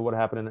repeat of what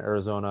happened in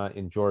Arizona,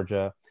 in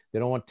Georgia. They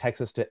don't want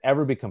Texas to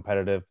ever be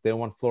competitive. They don't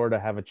want Florida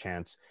to have a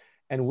chance.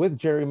 And with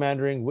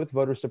gerrymandering, with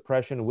voter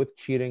suppression, with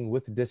cheating,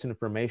 with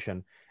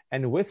disinformation,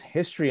 and with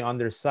history on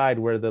their side,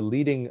 where the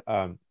leading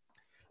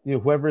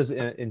whoever's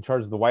in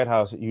charge of the White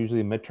House,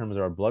 usually midterms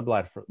are a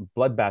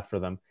bloodbath for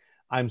them.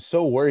 I'm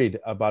so worried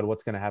about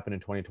what's going to happen in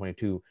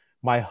 2022.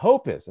 My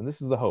hope is, and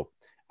this is the hope,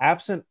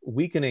 absent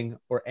weakening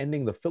or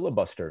ending the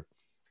filibuster,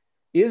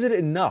 is it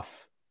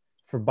enough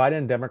for Biden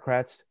and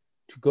Democrats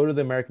to go to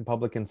the American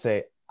public and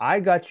say, I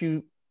got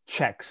you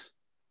checks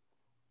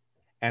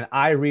and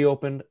I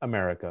reopened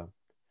America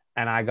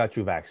and I got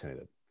you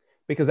vaccinated?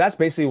 Because that's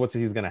basically what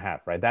he's going to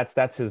have, right?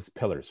 That's his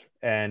pillars.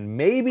 And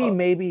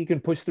maybe he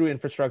can push through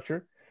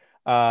infrastructure.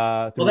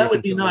 Well, that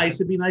would be nice.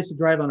 It'd be nice to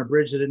drive on a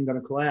bridge that isn't going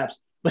to collapse.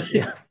 But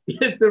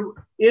if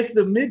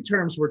the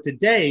midterms were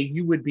today,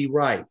 you would be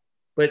right.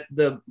 But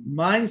the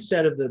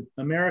mindset of the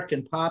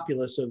American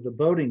populace, of the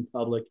voting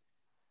public,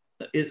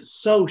 is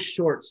so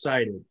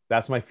short-sighted.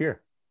 That's my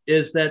fear.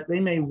 Is that they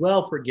may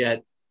well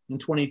forget in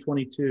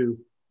 2022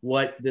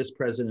 what this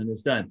president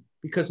has done.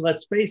 Because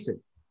let's face it,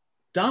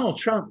 Donald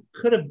Trump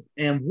could have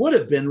and would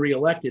have been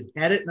reelected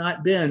had it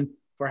not been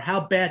for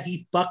how bad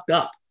he fucked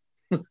up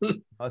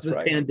the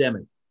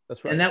pandemic.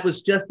 That's right. And that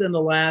was just in the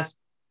last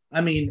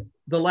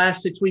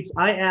 6 weeks.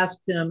 I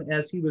asked him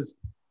as he was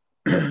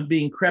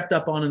being crept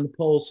up on in the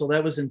polls. So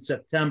that was in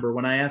September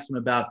when I asked him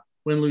about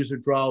win, lose, or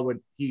draw, would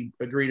he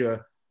agree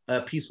to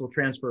a peaceful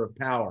transfer of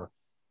power.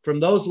 From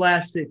those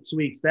last 6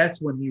 weeks,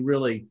 that's when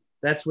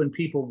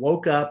people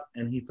woke up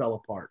and he fell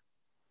apart.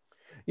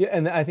 Yeah,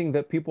 and I think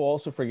that people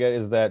also forget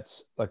is that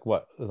like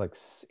what, it was like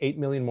 8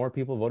 million more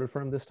people voted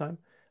for him this time.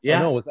 Yeah.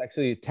 Oh, no, it was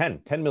actually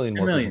 10 million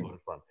more people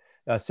voted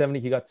for him.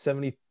 He got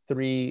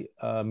 73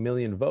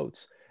 million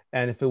votes.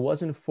 And if it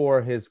wasn't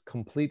for his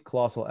complete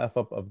colossal F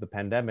up of the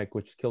pandemic,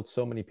 which killed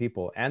so many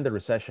people, and the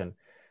recession,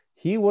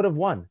 he would have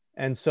won.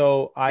 And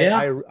so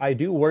I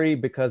do worry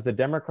because the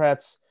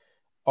Democrats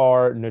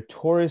are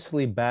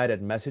notoriously bad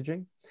at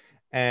messaging.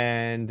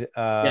 And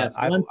yes,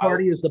 one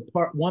party is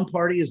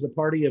the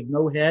party of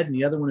no head, and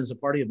the other one is the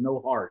party of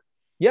no heart.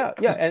 Yeah,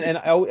 and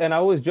I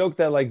always joke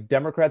that like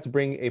Democrats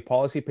bring a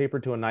policy paper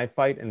to a knife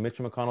fight, and Mitch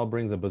McConnell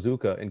brings a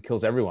bazooka and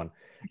kills everyone,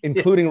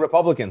 including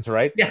Republicans,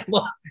 right? Yeah,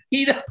 well,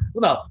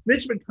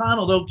 Mitch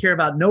McConnell don't care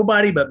about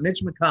nobody but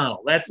Mitch McConnell.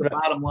 That's the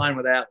bottom line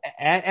with that.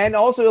 And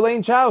also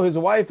Elaine Chao, his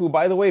wife, who,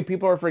 by the way,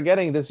 people are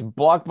forgetting, this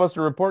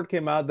blockbuster report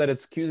came out that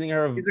it's accusing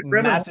her of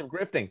massive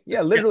grifting.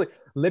 Yeah,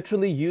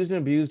 literally used and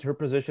abused her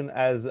position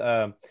as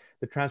the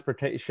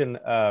transportation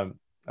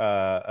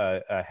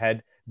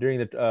head during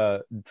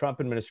the Trump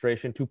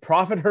administration to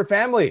profit her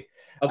family.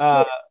 Of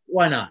course.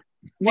 Why not?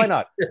 Why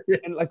not?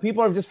 And like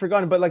people have just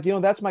forgotten, but like,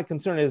 that's my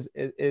concern is,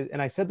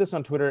 and I said this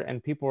on Twitter,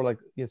 and people were like,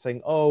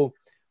 saying, "Oh,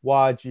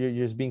 Waj, you're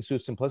just being so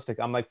simplistic."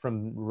 I'm like,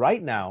 from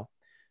right now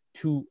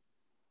to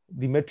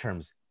the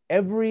midterms,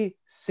 every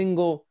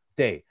single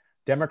day,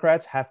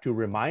 Democrats have to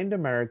remind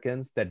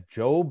Americans that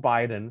Joe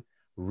Biden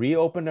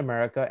reopened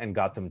America and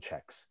got them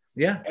checks.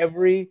 Yeah,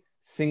 every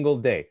single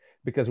day,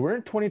 because we're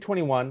in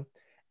 2021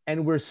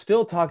 and we're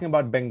still talking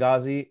about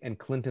Benghazi and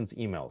Clinton's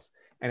emails.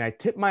 And I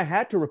tip my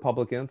hat to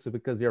Republicans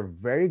because they're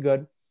very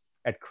good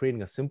at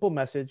creating a simple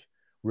message,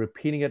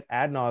 repeating it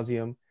ad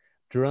nauseum,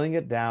 drilling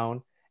it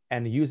down,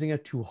 and using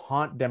it to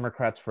haunt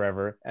Democrats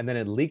forever. And then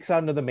it leaks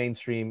out into the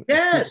mainstream.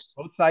 Yes.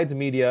 Both sides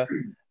media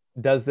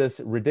does this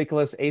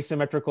ridiculous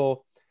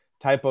asymmetrical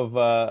type of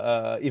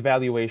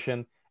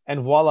evaluation.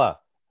 And voila,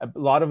 a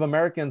lot of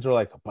Americans are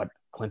like, but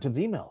Clinton's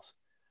emails.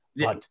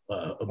 But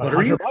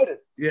Hunter Biden.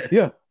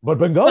 Yeah, but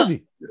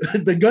Benghazi.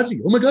 Benghazi.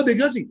 Oh my God,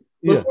 Benghazi.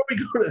 Yeah. Before we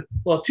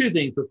go to, two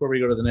things before we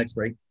go to the next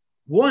break.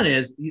 One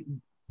is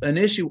an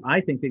issue I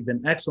think they've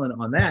been excellent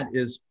on that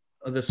is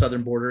the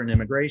southern border and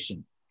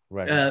immigration.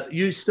 Right.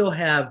 You still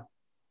have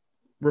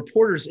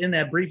reporters in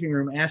that briefing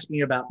room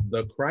asking about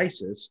the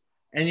crisis,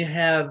 and you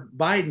have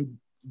Biden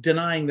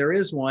denying there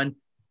is one.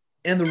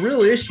 And the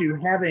real issue,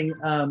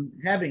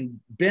 having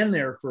been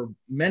there for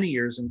many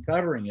years and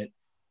covering it,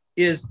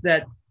 is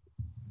that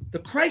the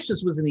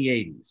crisis was in the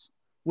 80s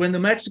when the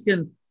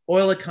Mexican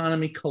oil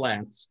economy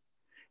collapsed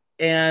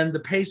and the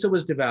peso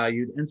was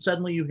devalued, and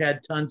suddenly you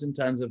had tons and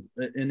tons of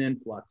an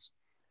influx.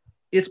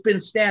 It's been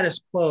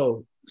status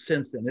quo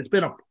since then. It's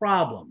been a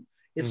problem.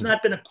 It's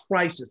not been a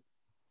crisis.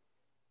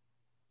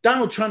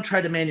 Donald Trump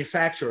tried to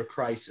manufacture a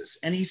crisis,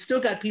 and he's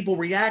still got people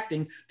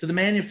reacting to the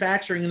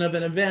manufacturing of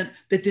an event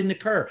that didn't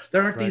occur.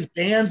 There aren't these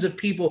bands of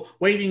people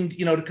waiting,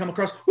 to come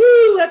across.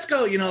 Woo, let's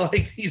go!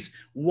 Like these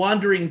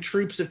wandering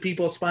troops of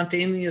people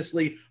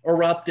spontaneously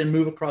erupt and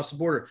move across the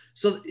border.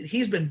 So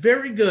he's been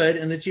very good,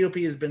 and the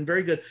GOP has been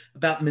very good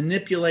about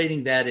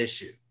manipulating that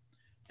issue.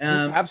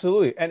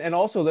 Absolutely, and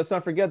also let's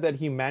not forget that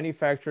he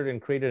manufactured and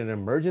created an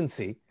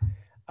emergency,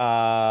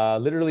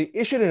 literally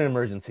issued an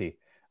emergency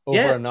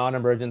over a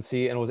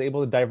non-emergency, and was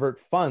able to divert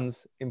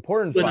funds,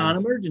 important funds. To a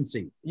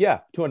non-emergency. Yeah,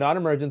 to a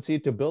non-emergency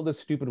to build this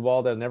stupid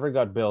wall that never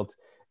got built,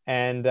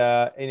 and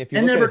if you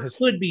and look never at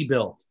could be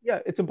built. Yeah,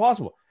 it's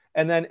impossible.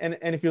 And then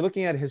and if you're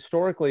looking at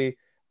historically,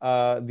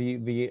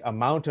 the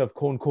amount of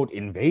quote unquote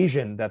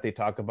invasion that they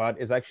talk about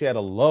is actually at a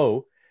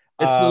low.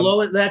 It's the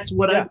lowest. That's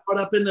what I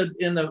brought up in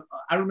the.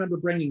 I remember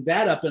bringing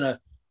that up in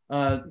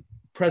a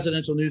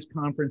presidential news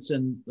conference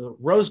in the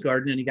Rose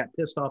Garden, and he got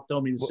pissed off,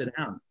 told me to sit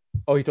down.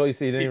 Oh, he told you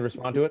so he didn't even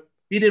respond to it?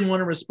 He didn't want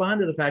to respond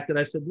to the fact that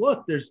I said,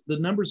 look, the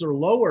numbers are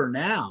lower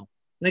now.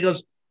 And he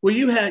goes, well,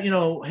 you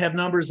have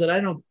numbers that I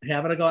don't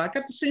have. And I go, I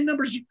got the same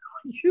numbers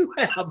you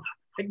have.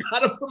 I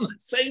got them from the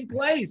same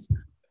place.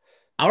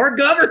 Our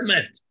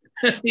government.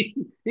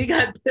 he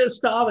got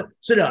pissed off.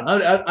 Sit down.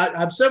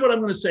 I've said what I'm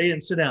going to say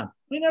and sit down.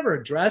 We never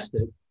addressed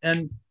it.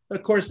 And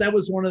of course, that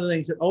was one of the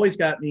things that always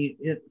got me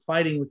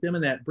fighting with them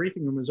in that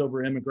briefing room was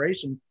over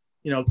immigration,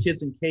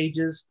 kids in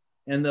cages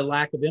and the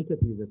lack of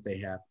empathy that they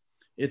have.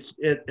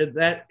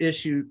 That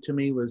issue to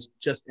me was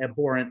just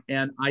abhorrent.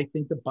 And I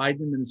think the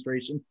Biden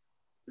administration,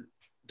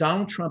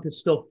 Donald Trump is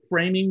still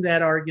framing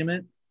that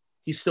argument.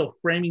 He's still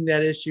framing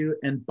that issue,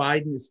 and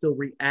Biden is still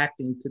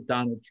reacting to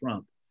Donald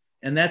Trump.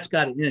 And that's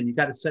got to end. You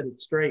got to set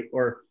it straight,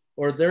 or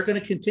they're going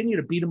to continue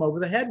to beat him over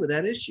the head with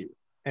that issue.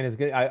 And it's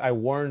good. I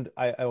warned,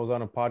 I was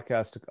on a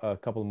podcast a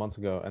couple of months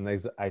ago, and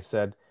I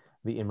said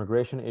the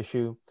immigration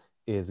issue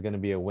is going to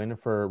be a win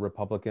for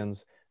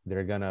Republicans.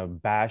 They're going to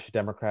bash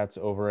Democrats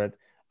over it.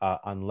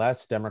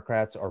 Unless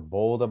Democrats are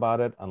bold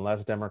about it,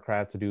 unless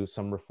Democrats do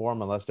some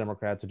reform, unless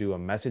Democrats do a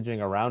messaging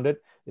around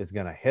it, it's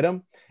going to hit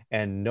them.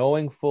 And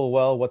knowing full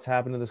well what's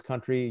happened in this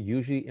country,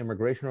 usually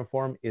immigration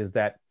reform is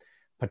that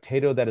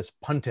potato that is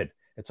punted.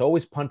 It's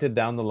always punted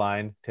down the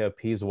line to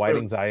appease white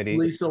anxiety. At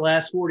least the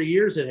last 40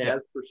 years it has,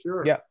 for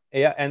sure.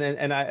 Yeah.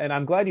 And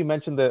I'm glad you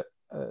mentioned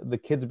the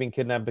kids being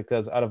kidnapped,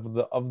 because out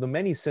of the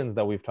many sins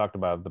that we've talked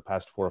about the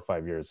past 4 or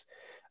 5 years,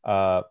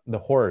 the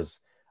horrors,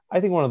 I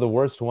think one of the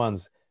worst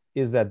ones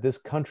is that this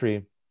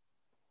country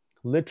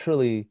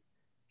literally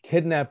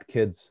kidnapped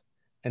kids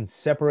and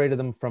separated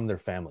them from their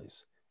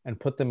families and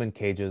put them in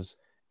cages.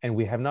 And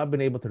we have not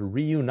been able to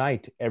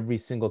reunite every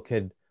single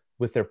kid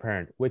with their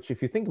parent, which,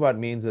 if you think about it,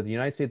 means that the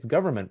United States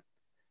government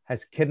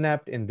has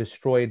kidnapped and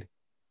destroyed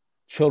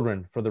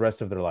children for the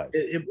rest of their lives.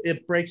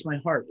 It breaks my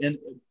heart. And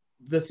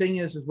the thing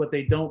is what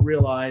they don't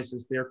realize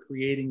is they're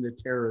creating the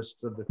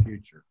terrorists of the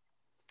future.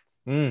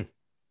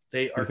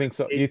 They are. You think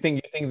so? You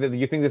think this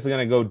is going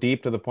to go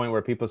deep to the point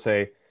where people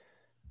say,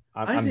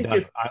 I'm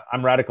done.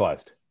 I'm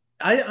radicalized.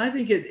 I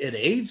think it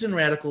aids in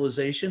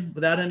radicalization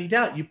without any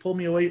doubt. You pull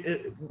me away.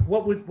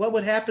 What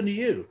would happen to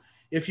you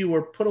if you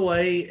were put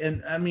away?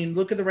 And I mean,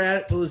 look at the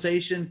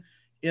radicalization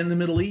in the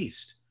Middle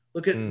East.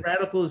 Look at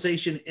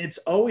radicalization. It's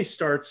always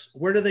starts.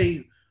 Where do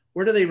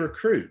they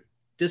recruit?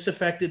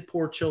 Disaffected,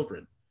 poor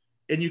children.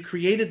 And you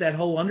created that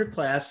whole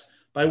underclass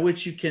by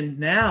which you can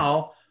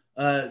now,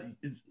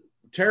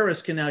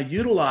 terrorists can now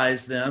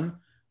utilize them.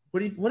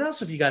 What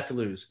else have you got to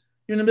lose?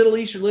 You're in the Middle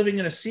East. You're living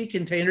in a sea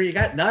container. You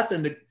got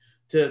nothing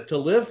to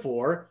live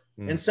for.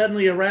 And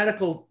suddenly a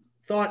radical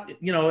thought,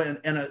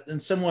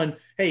 and someone,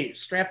 hey,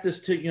 strap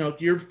this to,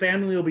 your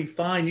family will be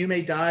fine. You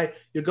may die.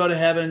 You'll go to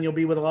heaven. You'll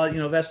be with a lot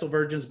of, Vestal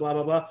virgins, blah,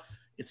 blah, blah.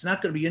 It's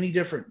not going to be any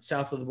different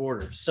south of the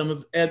border.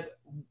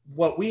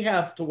 What we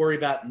have to worry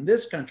about in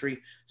this country,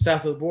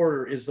 south of the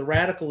border, is the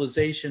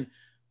radicalization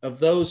of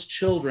those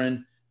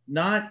children,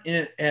 not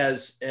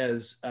as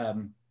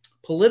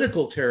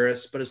political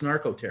terrorists, but as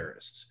narco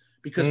terrorists,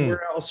 because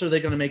where else are they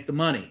going to make the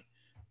money?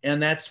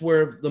 And that's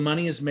where the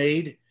money is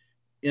made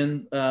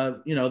in,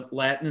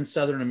 Latin and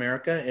Southern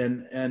America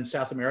and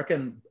South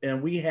America.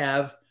 And we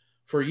have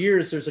for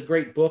years, there's a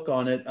great book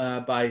on it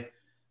by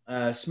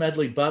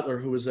Smedley Butler,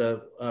 who was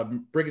a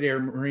Brigadier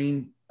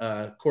Marine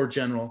Corps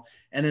General.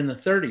 And in the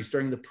 30s,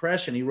 during the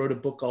Depression, he wrote a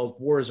book called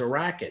War is a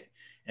Racket,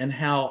 and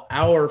how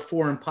our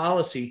foreign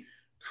policy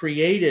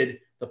created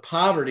the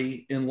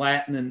poverty in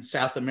Latin and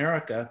South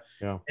America.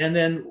 Yeah. And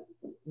then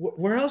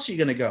where else are you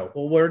going to go?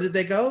 Well, where did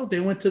they go?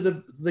 They went to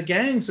the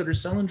gangs that are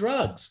selling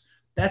drugs.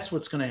 That's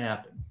what's going to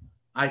happen,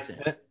 I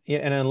think.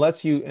 And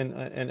unless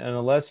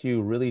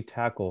you really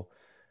tackle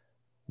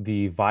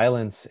the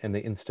violence and the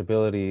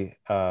instability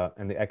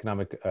and the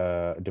economic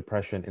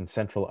depression in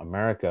Central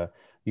America,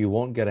 you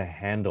won't get a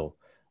handle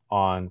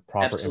on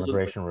proper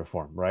immigration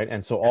reform, right?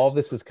 And so all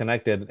this is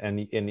connected,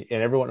 and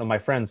every one of my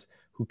friends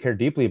who care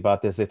deeply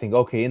about this, they think,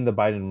 okay, in the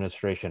Biden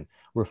administration,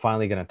 we're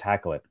finally going to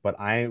tackle it. But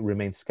I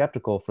remain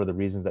skeptical for the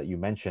reasons that you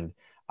mentioned.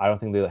 I don't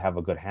think they'll have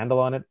a good handle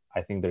on it.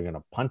 I think they're going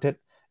to punt it.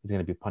 It's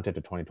going to be punted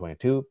to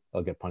 2022.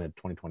 It'll get punted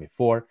to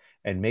 2024.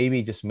 And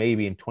maybe, just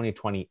maybe in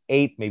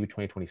 2028, maybe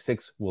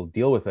 2026, we'll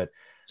deal with it.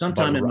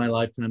 Sometime in my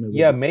lifetime.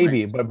 Yeah,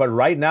 maybe. But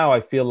right now,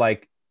 I feel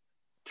like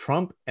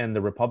Trump and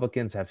the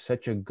Republicans have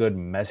such a good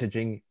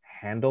messaging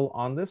handle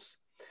on this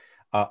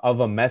of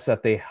a mess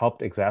that they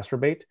helped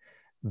exacerbate,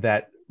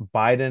 that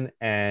Biden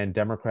and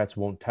Democrats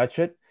won't touch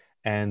it.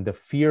 And the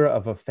fear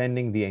of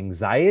offending the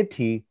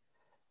anxiety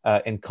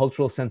and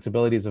cultural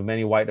sensibilities of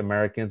many white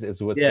Americans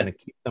is what's going to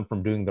keep them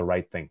from doing the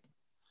right thing.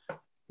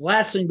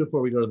 Last thing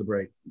before we go to the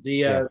break,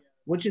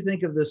 what'd you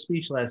think of the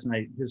speech last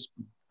night? His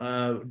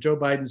Joe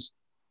Biden's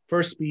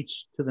first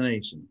speech to the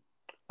nation.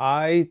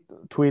 I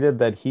tweeted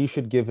that he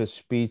should give his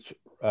speech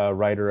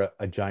writer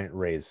a giant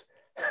raise.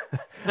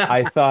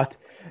 I thought,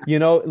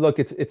 look,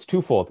 it's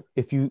twofold.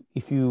 If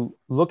you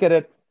look at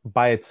it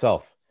by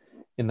itself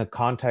in the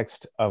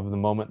context of the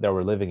moment that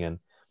we're living in,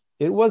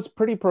 it was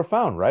pretty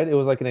profound, right? It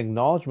was like an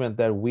acknowledgement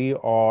that we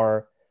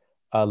are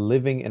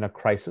living in a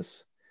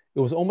crisis. It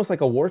was almost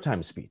like a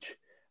wartime speech.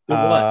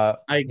 I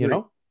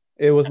agree.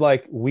 It was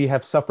like, we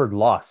have suffered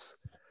loss.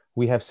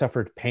 We have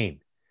suffered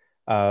pain.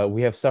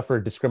 We have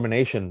suffered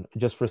discrimination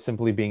just for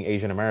simply being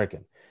Asian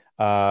American.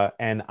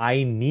 And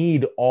I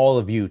need all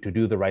of you to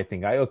do the right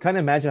thing. I kind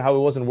of imagine how it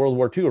was in World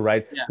War II,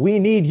 right? Yeah. We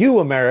need you,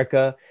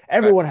 America.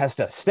 Everyone has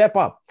to step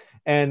up.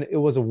 And it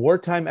was a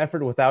wartime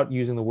effort without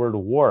using the word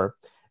war.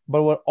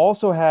 But what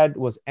also had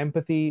was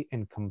empathy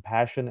and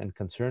compassion and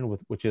concern,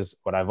 which is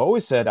what I've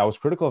always said. I was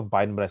critical of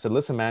Biden, but I said,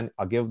 listen, man,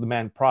 I'll give the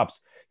man props.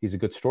 He's a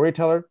good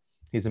storyteller.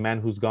 He's a man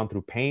who's gone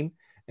through pain.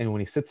 And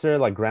when he sits there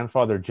like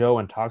Grandfather Joe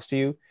and talks to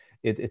you,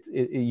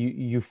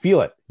 you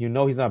feel it. He's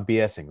not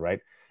BSing,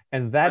 right?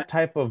 And that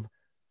type of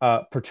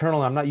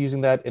paternal, I'm not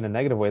using that in a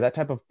negative way, that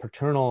type of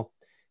paternal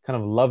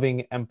kind of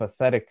loving,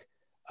 empathetic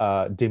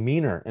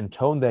demeanor and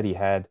tone that he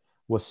had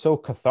was so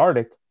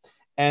cathartic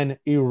and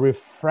a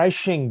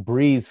refreshing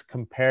breeze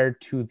compared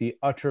to the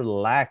utter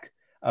lack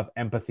of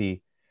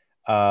empathy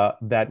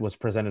that was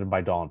presented by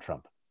Donald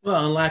Trump.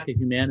 Well, and lack of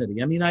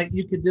humanity. I mean,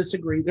 you could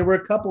disagree. There were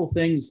a couple of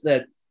things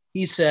that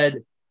he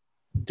said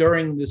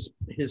during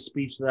his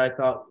speech that I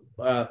thought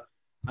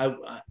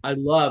I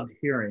loved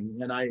hearing,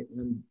 and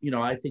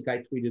I think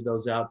I tweeted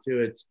those out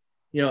too. It's,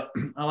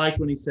 I like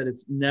when he said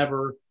it's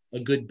never a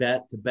good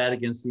bet to bet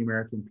against the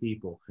American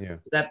people. Yeah.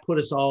 That put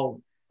us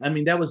all, I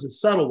mean, that was a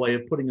subtle way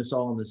of putting us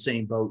all in the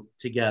same boat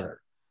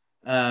together.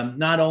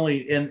 Not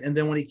only, and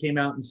then when he came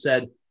out and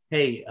said,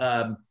 hey,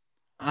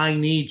 I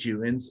need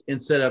you, and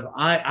instead of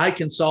I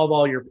can solve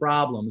all your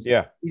problems.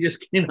 Yeah. He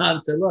just came out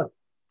and said, look,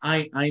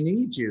 I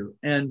need you.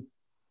 And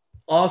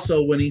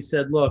also when he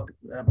said, look,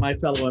 my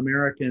fellow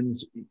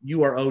Americans,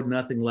 you are owed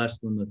nothing less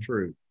than the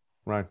truth.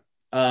 Right.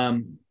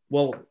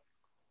 Well,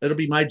 it'll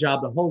be my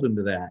job to hold him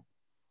to that.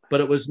 But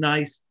it was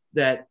nice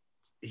that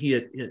he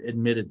had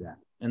admitted that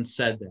and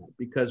said that,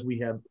 because we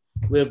have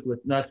lived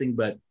with nothing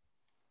but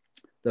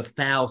the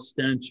foul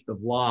stench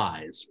of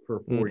lies for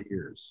 4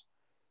 years.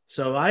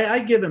 So I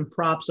give him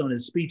props on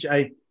his speech.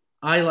 I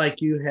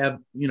like you have,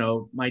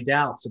 my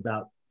doubts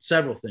about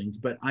several things,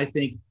 but I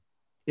think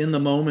in the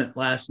moment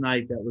last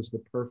night, that was the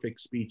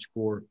perfect speech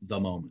for the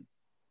moment.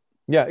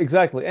 Yeah,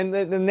 exactly. And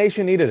the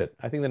nation needed it.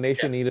 I think the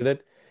nation needed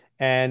it.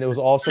 And it was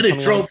also it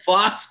drove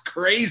Fox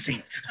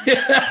crazy.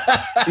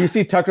 You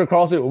see Tucker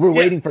Carlson. We're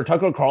waiting for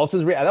Tucker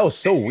Carlson's. That was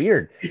so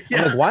weird.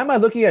 I'm like, why am I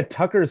looking at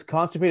Tucker's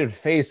constipated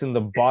face in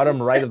the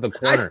bottom right of the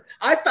corner?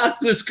 I thought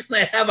he was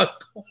going to have a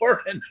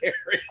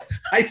coronary.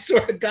 I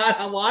swear to God,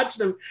 I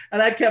watched him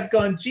and I kept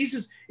going,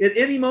 Jesus, at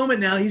any moment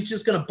now, he's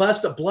just going to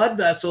bust a blood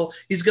vessel.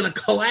 He's going to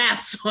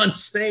collapse on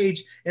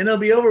stage and it'll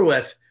be over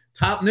with.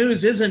 Top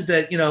news isn't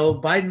that,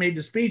 Biden made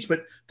the speech,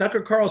 but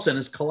Tucker Carlson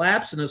has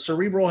collapsed in a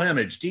cerebral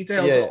hemorrhage.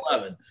 Details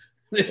 11.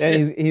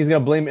 And he's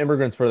going to blame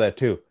immigrants for that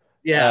too.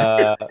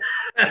 Yeah.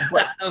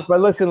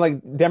 But listen,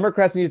 like,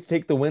 Democrats need to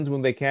take the wins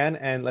when they can.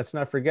 And let's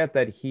not forget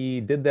that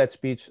he did that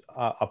speech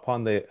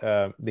upon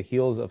the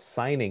heels of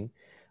signing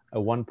a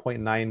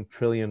 $1.9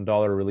 trillion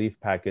relief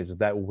package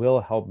that will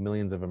help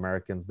millions of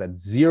Americans that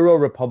zero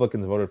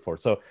Republicans voted for.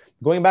 So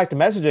going back to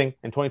messaging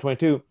in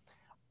 2022,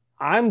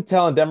 I'm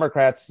telling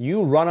Democrats,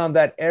 you run on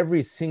that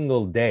every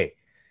single day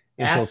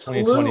until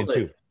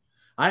 2022.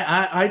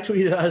 I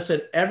tweeted, I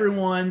said,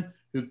 everyone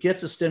who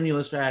gets a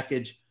stimulus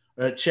package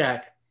or a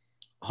check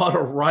ought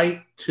to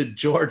write to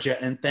Georgia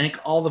and thank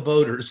all the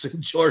voters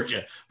in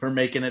Georgia for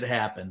making it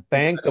happen.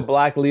 Thank the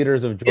black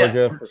leaders of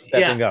Georgia for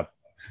stepping up.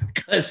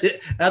 Because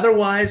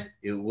otherwise,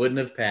 it wouldn't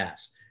have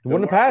passed. It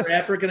wouldn't have passed. For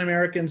African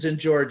Americans in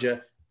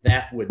Georgia,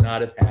 that would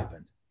not have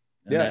happened.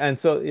 And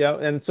so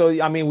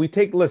I mean, we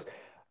take list.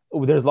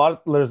 There's a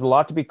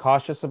lot to be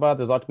cautious about.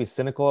 There's a lot to be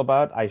cynical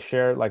about. I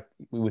share, like,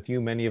 with you,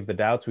 many of the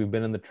doubts. We've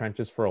been in the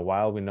trenches for a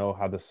while. We know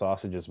how the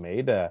sausage is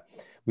made.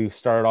 We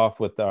started off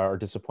with our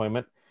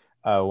disappointment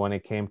when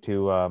it came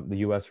to the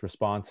U.S.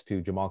 response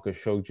to Jamal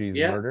Khashoggi's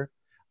murder.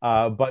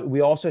 But we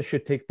also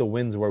should take the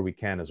wins where we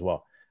can as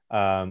well.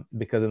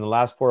 Because in the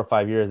last 4 or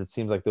 5 years, it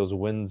seems like those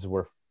wins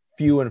were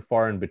few and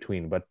far in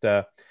between. But,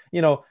 the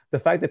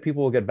fact that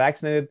people will get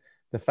vaccinated,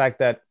 the fact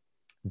that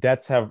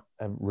debts have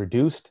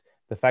reduced,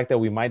 the fact that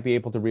we might be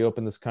able to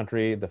reopen this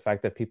country, the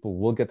fact that people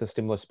will get the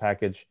stimulus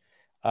package,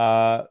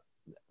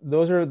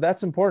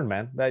 that's important,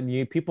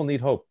 man. People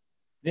need hope.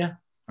 Yeah,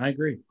 I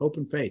agree. Hope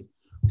and faith.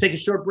 Take a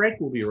short break.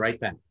 We'll be right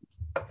back.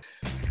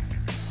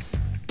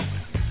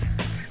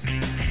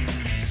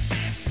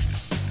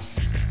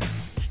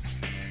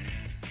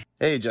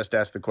 Hey, Just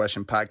Ask the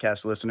Question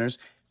podcast listeners.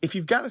 If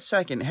you've got a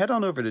second, head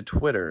on over to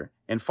Twitter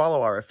and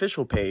follow our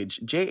official page,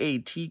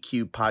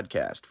 JATQ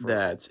Podcast.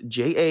 That's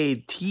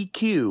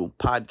JATQ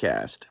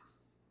Podcast.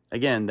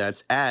 Again,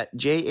 that's at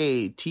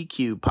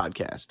JATQ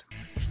Podcast.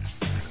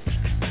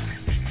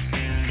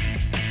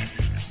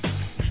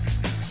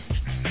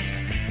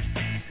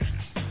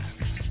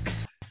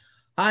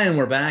 Hi, and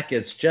we're back.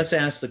 It's Just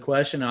Ask the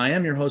Question. I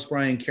am your host,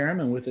 Brian Karam,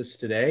 and with us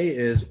today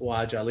is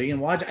Wajahat Ali.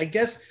 And Waj, I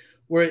guess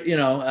we're,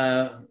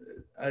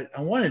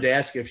 I wanted to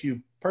ask you a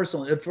few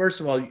personal,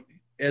 first of all,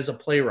 as a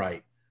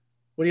playwright,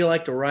 what do you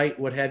like to write?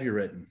 What have you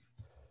written?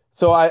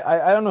 So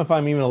I don't know if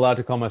I'm even allowed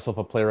to call myself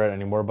a playwright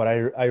anymore, but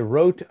I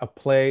wrote a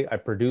play, I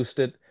produced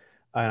it,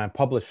 and I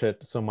published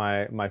it. So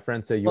my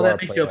friend said, you are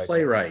a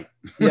playwright.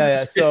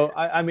 Yeah. So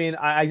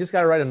I just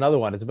got to write another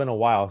one. It's been a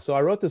while. So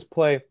I wrote this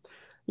play.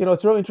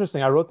 It's really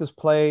interesting. I wrote this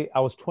play. I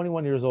was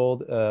 21 years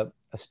old, a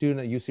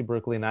student at UC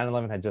Berkeley.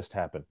 9/11 had just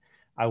happened.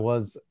 I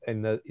was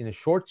in a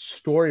short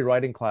story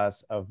writing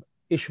class of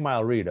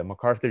Ishmael Reed, a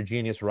MacArthur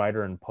Genius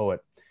writer and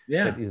poet.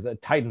 Yeah. He's a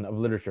titan of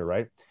literature,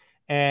 right?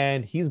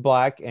 And he's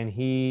Black, and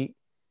he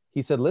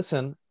said,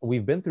 listen,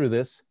 we've been through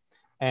this,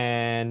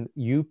 and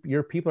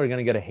your people are going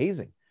to get a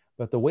hazing.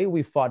 But the way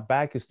we fought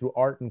back is through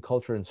art and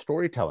culture and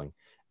storytelling.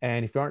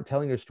 And if you aren't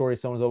telling your story,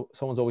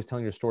 someone's always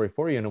telling your story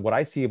for you. And what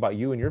I see about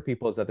you and your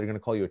people is that they're going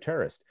to call you a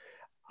terrorist.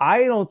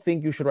 I don't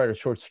think you should write a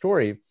short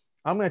story.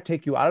 I'm going to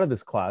take you out of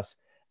this class.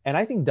 And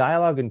I think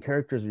dialogue and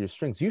characters are your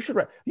strengths. You should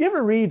write. You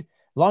ever read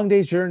Long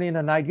Day's Journey in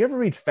a Night? You ever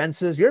read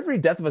Fences? You ever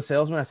read Death of a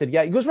Salesman? I said,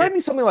 yeah. He goes, write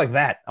me something like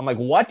that. I'm like,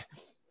 what?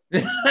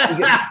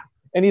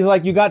 And he's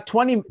like, you got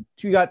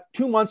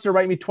 2 months to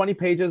write me 20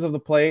 pages of the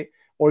play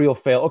or you'll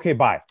fail. Okay,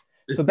 bye.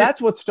 So that's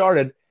what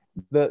started.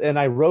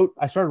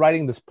 I started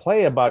writing this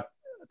play about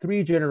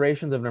three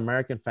generations of an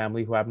American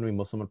family who happen to be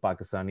Muslim and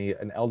Pakistani,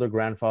 an elder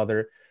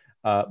grandfather,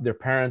 their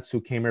parents who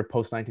came here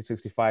post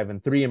 1965,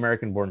 and three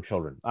American-born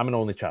children. I'm an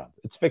only child.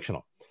 It's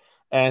fictional.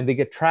 And they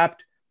get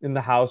trapped in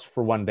the house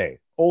for one day.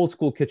 Old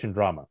school kitchen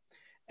drama.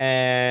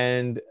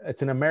 And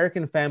it's an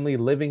American family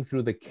living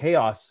through the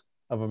chaos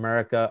of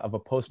America, of a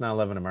post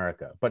 9/11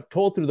 America, but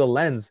told through the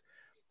lens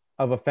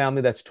of a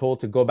family that's told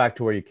to go back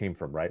to where you came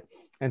from, right?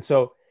 And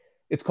so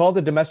it's called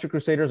The Domestic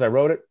Crusaders. I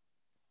wrote it.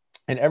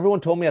 And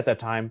everyone told me at that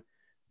time,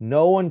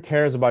 no one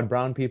cares about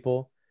brown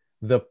people.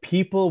 The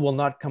people will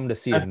not come to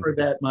see it. I've heard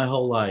that my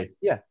whole life.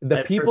 Yeah.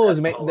 The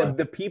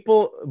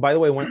people, by the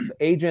way, when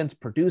agents,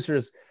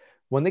 producers,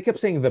 when they kept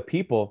saying the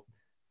people,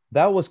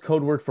 that was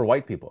code word for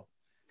white people.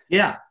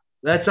 Yeah.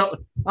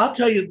 I'll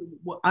tell you,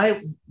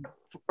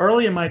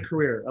 early in my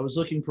career, I was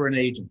looking for an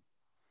agent.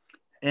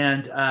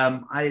 And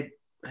I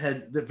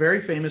had the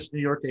very famous New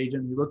York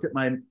agent. He looked at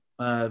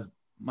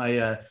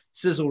my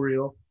sizzle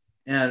reel,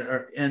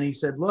 and he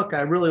said, "Look,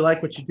 I really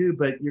like what you do,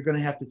 but you're going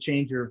to have to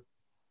change your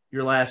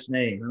last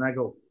name." And I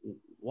go,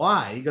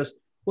 "Why?" He goes,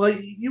 "Well,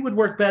 you would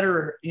work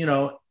better,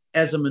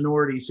 as a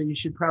minority. So you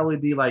should probably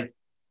be like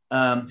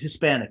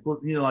Hispanic.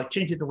 Well, like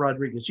change it to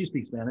Rodriguez. You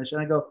speak Spanish."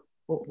 And I go,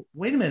 "Well,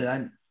 wait a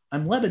minute.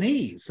 I'm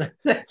Lebanese.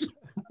 That's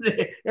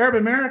Arab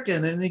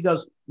American." And he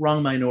goes,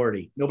 "Wrong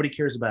minority. Nobody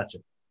cares about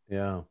you."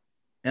 Yeah.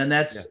 And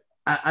that's,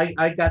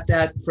 I got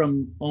that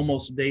from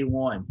almost day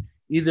one.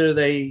 Either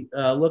they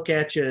look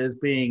at you as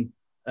being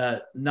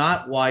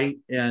not white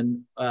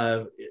and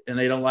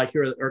they don't like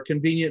you, or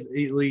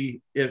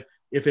conveniently, if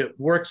it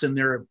works in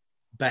their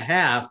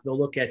behalf, they'll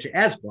look at you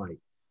as white,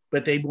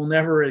 but they will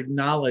never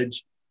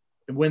acknowledge.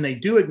 When they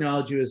do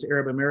acknowledge you as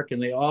Arab American,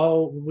 they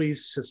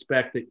always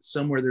suspect that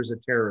somewhere there's a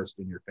terrorist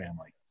in your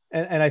family.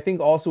 And I think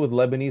also with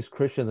Lebanese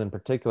Christians in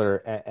particular,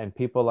 and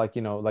people like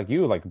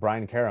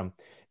Brian Karam,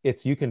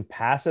 it's you can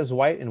pass as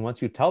white, and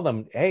once you tell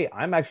them, "Hey,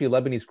 I'm actually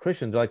Lebanese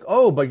Christian," they're like,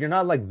 "Oh, but you're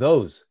not like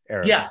those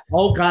Arabs." Yeah.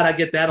 Oh God, I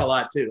get that a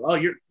lot too. "Oh,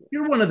 you're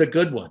one of the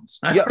good ones."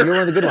 Yeah, you're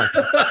one of the good ones.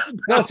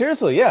 No,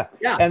 seriously, yeah.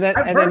 Yeah. And then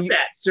I've heard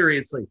that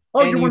seriously.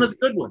 "Oh, you're one of the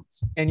good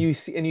ones." And you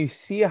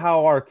see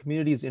how our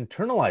communities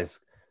internalize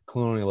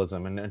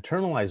colonialism and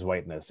internalize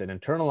whiteness and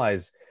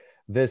internalize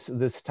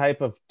this type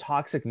of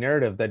toxic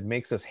narrative that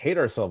makes us hate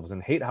ourselves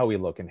and hate how we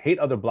look and hate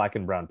other Black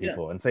and brown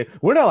people and say,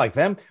 "We're not like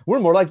them. We're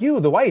more like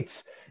you, the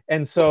whites."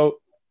 And so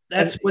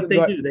that's what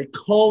they do. They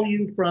call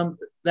you from.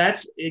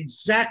 That's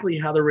exactly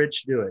how the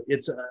rich do it.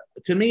 It's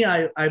to me,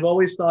 I've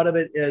always thought of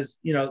it as,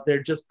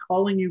 they're just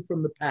calling you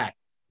from the pack,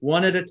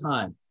 one at a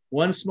time,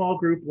 one small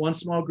group,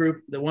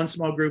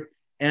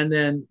 and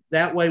then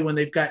that way, when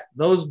they've got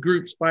those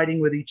groups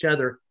fighting with each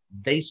other,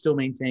 they still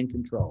maintain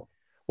control.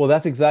 Well,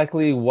 that's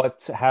exactly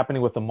what's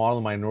happening with the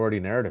model minority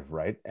narrative,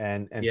 right?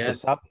 And for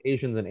South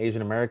Asians and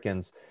Asian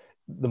Americans,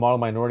 the model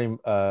minority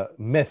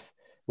myth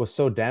was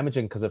so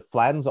damaging because it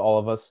flattens all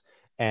of us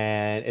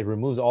and it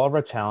removes all of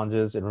our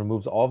challenges. It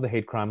removes all of the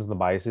hate crimes and the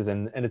biases.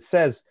 And it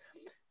says,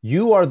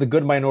 you are the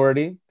good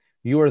minority.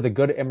 You are the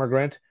good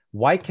immigrant.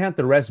 Why can't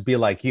the rest be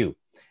like you?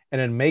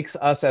 And it makes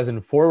us as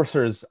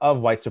enforcers of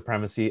white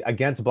supremacy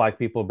against Black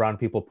people, brown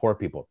people, poor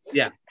people.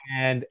 Yeah.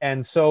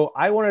 And so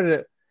I wanted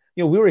to,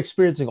 we were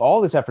experiencing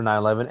all this after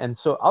 9/11. And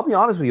so I'll be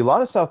honest with you, a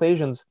lot of South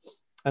Asians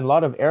and a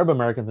lot of Arab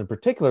Americans in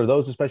particular,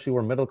 those especially who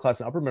were middle class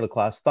and upper middle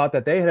class, thought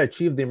that they had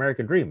achieved the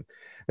American dream,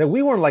 that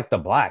we weren't like the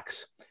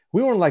Blacks.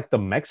 We weren't like the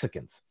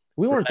Mexicans.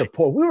 We weren't the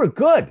poor. We were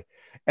good.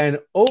 And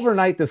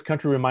overnight, this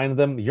country reminded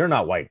them, you're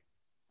not white.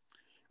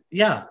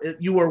 Yeah,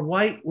 you were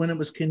white when it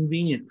was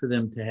convenient for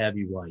them to have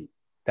you white.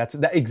 That's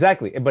that,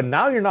 exactly. But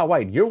now you're not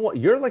white.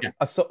 You're like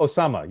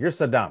Osama. You're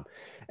Saddam.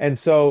 And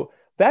so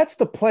that's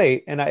the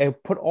play. And I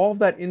put all of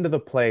that into the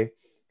play.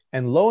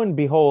 And lo and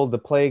behold, the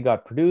play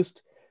got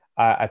produced.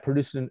 I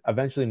produced it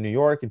eventually in New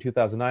York in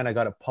 2009. I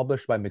got it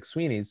published by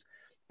McSweeney's.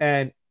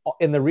 And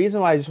the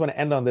reason why I just want to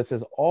end on this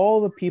is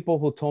all the people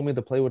who told me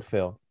the play would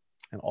fail,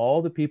 and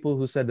all the people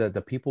who said that the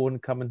people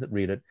wouldn't come and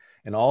read it,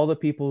 and all the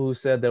people who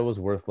said that it was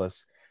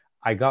worthless,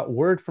 I got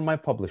word from my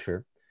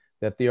publisher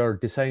that they are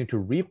deciding to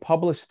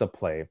republish the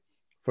play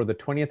for the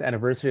 20th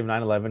anniversary of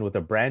 9/11 with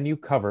a brand new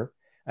cover,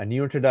 a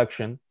new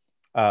introduction,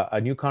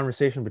 a new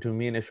conversation between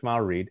me and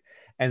Ishmael Reed.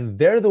 And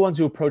they're the ones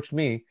who approached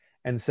me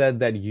and said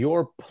that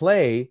your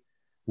play,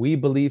 we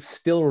believe,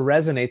 still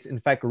resonates. In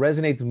fact,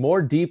 resonates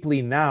more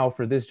deeply now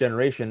for this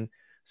generation.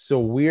 So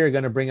we're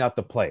going to bring out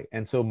the play.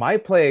 And so my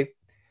play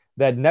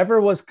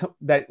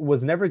that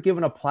was never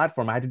given a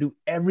platform, I had to do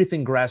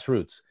everything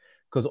grassroots,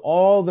 because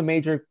all the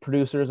major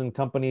producers and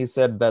companies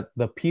said that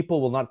the people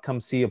will not come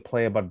see a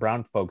play about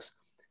brown folks.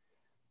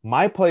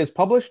 My play is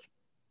published.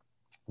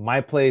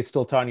 My play is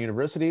still taught in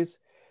universities.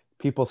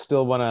 People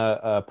still want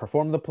to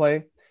perform the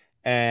play.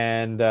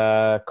 And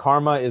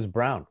karma is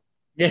brown.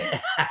 Yeah.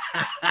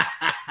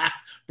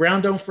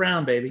 Brown don't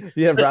frown, baby.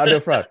 Yeah, brown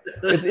don't frown.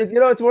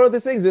 It's one of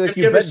those things. Like,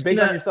 you bet big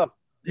on yourself.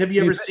 Have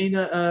you ever seen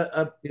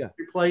a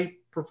play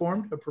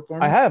performed? A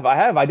performance? I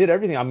have. I did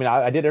everything. I mean,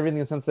 I did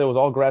everything since it was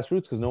all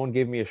grassroots because no one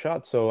gave me a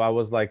shot. So I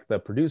was like the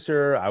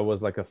producer. I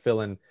was like a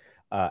fill-in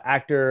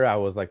actor. I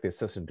was like the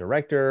assistant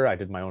director. I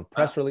did my own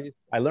press release.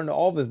 I learned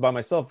all of this by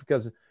myself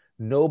because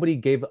nobody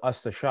gave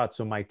us the shot.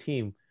 So my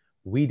team,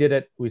 we did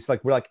it. We're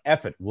like,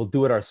 F it, we'll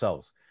do it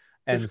ourselves.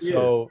 And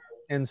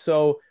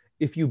so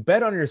if you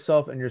bet on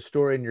yourself and your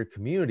story and your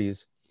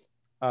communities,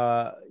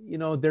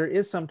 there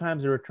is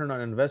sometimes a return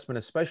on investment,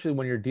 especially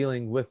when you're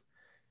dealing with,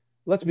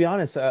 let's be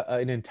honest,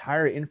 an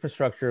entire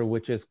infrastructure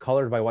which is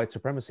colored by white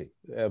supremacy,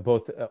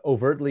 both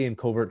overtly and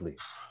covertly.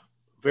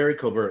 Very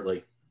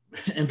covertly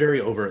and very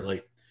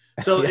overtly.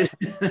 So,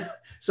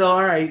 so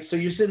all right. So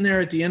you're sitting there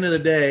at the end of the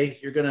day.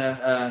 You're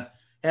gonna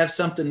have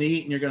something to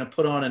eat, and you're gonna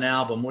put on an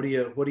album. What are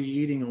you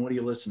eating, and what are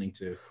you listening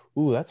to?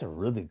 Ooh, that's a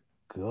really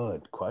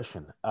good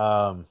question.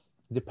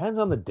 It depends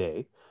on the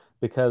day,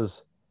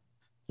 because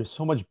there's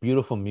so much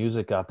beautiful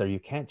music out there. You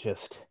can't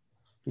just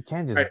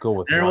go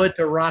with one. With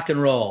the rock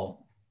and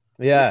roll.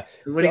 Yeah.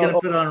 What are you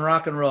gonna put on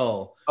rock and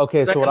roll?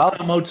 Okay, so I'll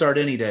put on Mozart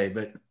any day,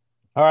 but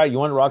all right, you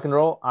want rock and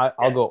roll?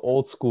 I'll go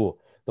old school.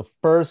 The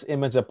first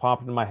image that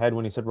popped in my head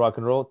when you said rock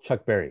and roll,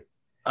 Chuck Berry.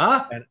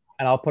 And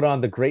I'll put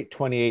on The Great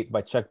 28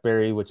 by Chuck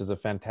Berry, which is a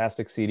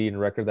fantastic CD and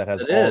record that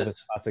has all of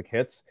his classic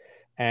hits.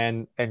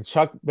 And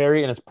Chuck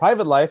Berry in his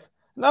private life,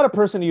 not a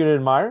person you'd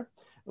admire,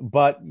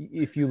 but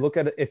if you look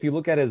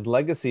at his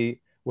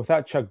legacy,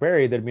 without Chuck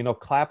Berry, there'd be no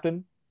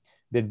Clapton,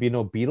 there'd be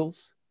no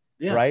Beatles,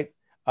 right?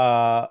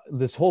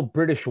 This whole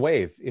British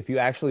wave, if you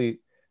actually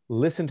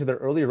listen to their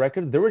early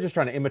records, they were just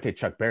trying to imitate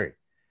Chuck Berry.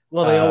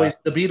 Well,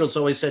 the Beatles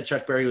always said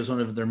Chuck Berry was one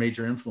of their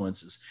major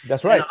influences.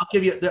 That's right. And I'll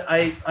give you,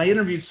 I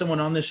interviewed someone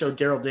on this show,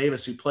 Daryl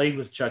Davis, who played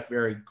with Chuck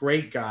Berry.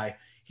 Great guy.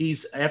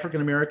 He's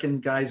African-American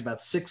guy. He's about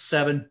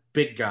 6'7",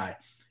 big guy.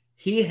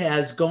 He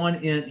has gone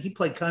in, he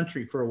played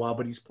country for a while,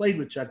 but he's played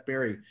with Chuck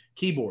Berry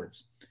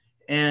keyboards.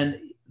 And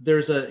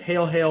there's a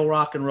Hail, Hail,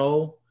 Rock and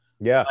Roll.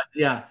 Yeah.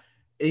 Yeah.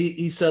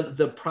 He said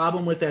the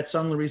problem with that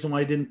song, the reason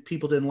why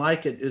people didn't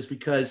like it is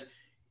because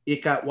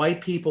it got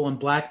white people and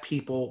black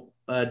people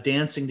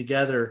dancing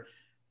together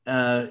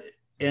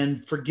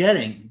and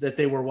forgetting that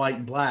they were white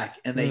and black.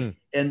 And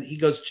and he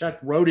goes, Chuck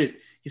wrote it.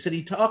 He said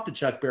he talked to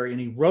Chuck Berry and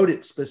he wrote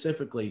it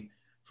specifically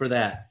for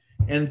that.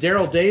 And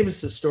Daryl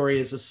Davis's story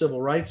is a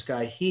civil rights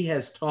guy. He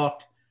has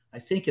talked, I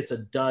think it's a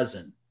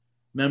dozen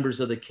members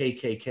of the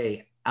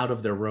KKK out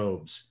of their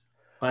robes.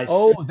 I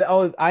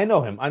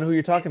know him. I know who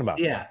you're talking about.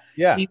 Yeah.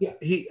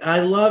 I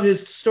love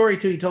his story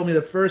too. He told me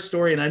the first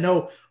story, and I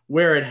know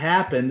where it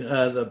happened,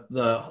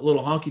 the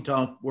little honky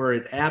tonk where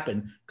it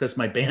happened, because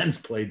my band's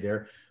played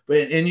there.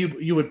 And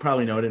you would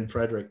probably know it, in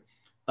Frederick.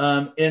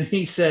 And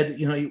he said,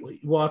 he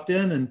walked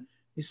in and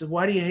he said,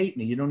 "Why do you hate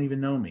me? You don't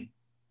even know me."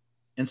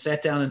 And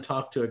sat down and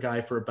talked to a guy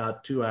for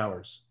about 2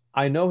 hours.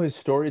 I know his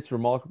story. It's a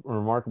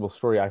remarkable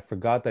story. I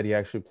forgot that he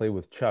actually played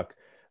with Chuck.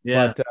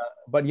 Yeah.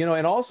 But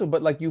and also,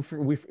 but like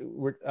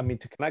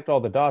to connect all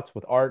the dots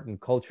with art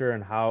and culture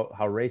and how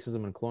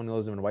racism and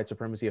colonialism and white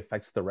supremacy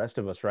affects the rest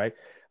of us, right?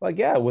 Like,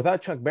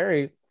 without Chuck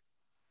Berry,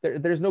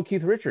 there's no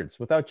Keith Richards.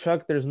 Without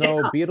Chuck, there's no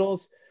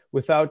Beatles.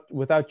 Without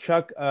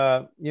Chuck,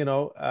 like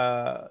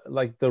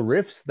the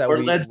riffs that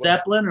Led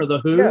Zeppelin or the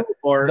Who,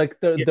 or like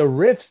the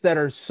riffs that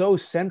are so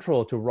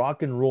central to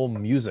rock and roll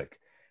music,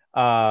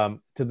 to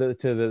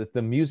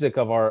the music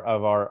of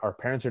our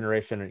parents'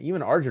 generation and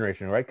even our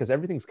generation, right? Because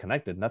everything's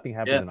connected. Nothing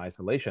happens in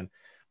isolation.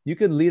 You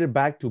could lead it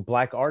back to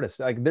black artists.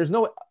 Like, there's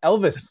no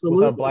Elvis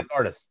without black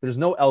artists. There's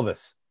no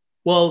Elvis.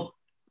 Well,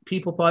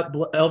 people thought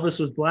Elvis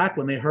was black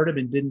when they heard him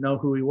and didn't know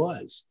who he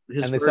was.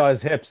 And they saw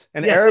his hips.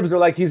 And Arabs are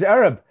like, he's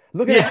Arab.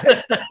 Look at his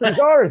hips. He's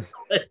ours.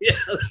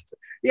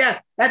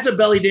 That's a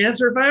belly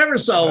dancer if I ever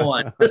saw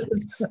one.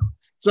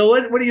 So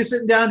what are you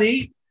sitting down to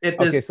eat?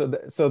 Okay,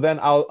 so then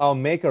I'll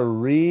make a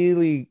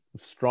really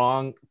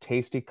strong,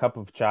 tasty cup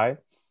of chai,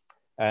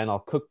 and I'll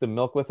cook the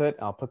milk with it.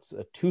 I'll put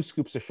 2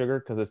 scoops of sugar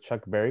because it's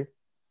Chuck Berry.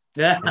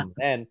 Yeah.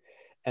 And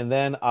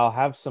then I'll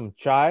have some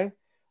chai,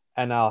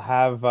 and I'll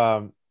have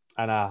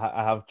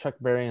Chuck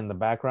Berry in the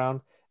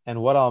background.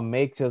 And what I'll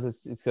make, because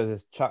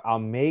it's Chuck, I'll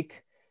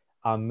make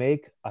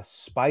a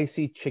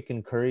spicy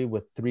chicken curry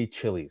with 3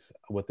 chilies,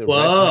 with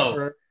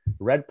the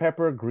red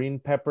pepper, green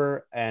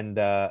pepper, and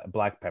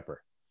black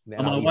pepper.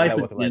 My wife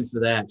is into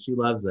that. She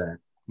loves that.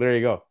 There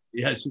you go.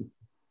 Yeah.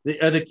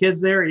 Are the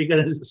kids there? Or are you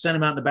going to send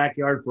them out in the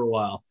backyard for a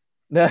while?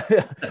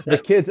 The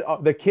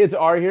kids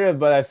are here,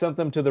 but I've sent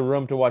them to the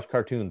room to watch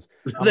cartoons.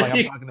 I'm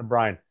talking to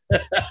Brian.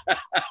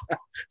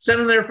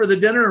 Send them there for the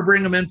dinner, or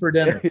bring them in for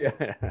dinner.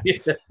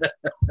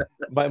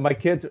 My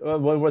kids.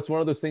 What's one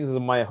of those things is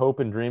my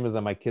hope and dream is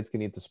that my kids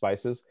can eat the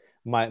spices.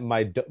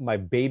 My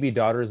baby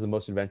daughter is the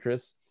most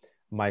adventurous.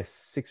 My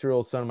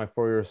 6-year-old son, my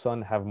 4-year-old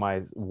son have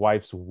my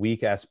wife's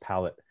weak ass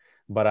palate,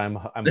 but I'm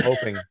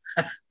hoping.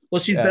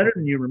 Well, she's better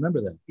than you. Remember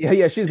that?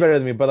 Yeah, she's better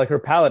than me. But like her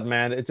palate,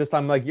 man, it's just,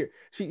 I'm like,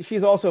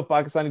 she's also of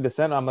Pakistani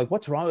descent. I'm like,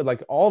 what's wrong with,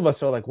 like, all of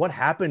us are like, what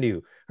happened to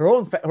you? Her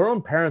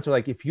own parents are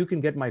like, if you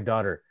can get my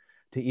daughter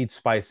to eat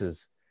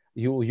spices,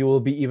 you will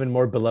be even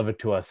more beloved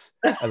to us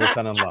as a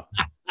son-in-law.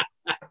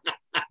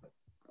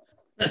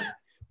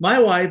 My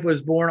wife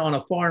was born on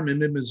a farm in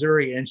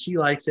mid-Missouri, and she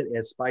likes it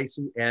as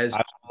spicy as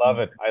love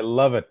it. I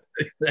love it.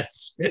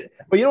 That's it.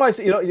 But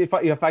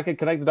if I could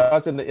connect the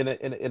dots in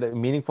a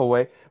meaningful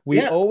way,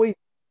 we always,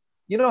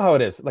 you know how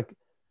it is. Like,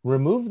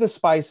 remove the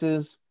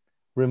spices,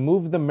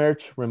 remove the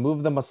merch,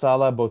 remove the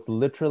masala, both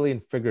literally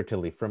and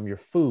figuratively, from your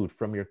food,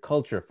 from your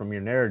culture, from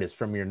your narratives,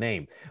 from your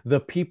name. The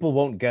people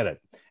won't get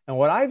it. And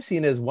what I've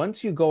seen is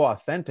once you go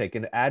authentic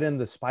and add in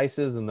the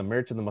spices and the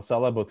merch and the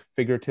masala, both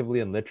figuratively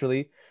and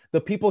literally,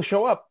 the people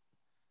show up.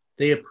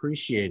 They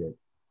appreciate it.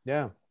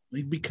 Yeah.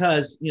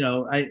 Because,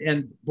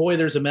 and boy,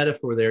 there's a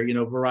metaphor there,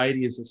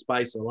 variety is the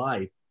spice of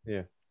life.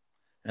 Yeah.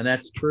 And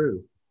that's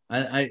true.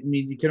 I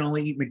mean, you can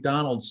only eat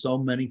McDonald's so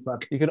many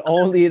fucking. You can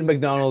only eat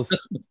McDonald's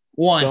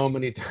once. So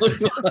many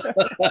times.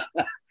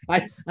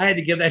 I had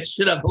to give that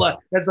shit up a lot.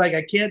 That's like,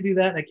 I can't do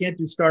that. And I can't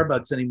do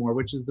Starbucks anymore,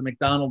 which is the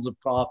McDonald's of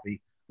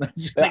coffee.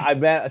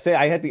 Like,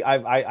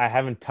 I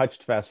haven't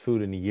touched fast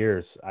food in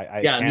years.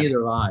 Neither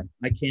have I.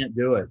 I can't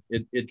do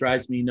it. It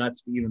drives me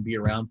nuts to even be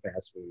around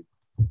fast food.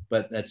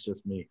 But that's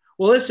just me.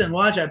 Well, listen,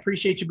 Waj, I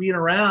appreciate you being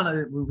around.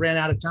 We ran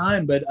out of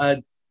time, but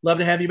I'd love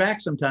to have you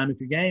back sometime if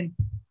you're game.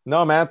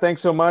 No, man,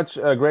 thanks so much.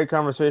 Great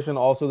conversation.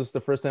 Also, this is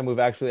the first time we've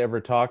actually ever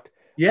talked.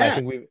 Yeah. I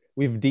think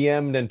we've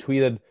DM'd and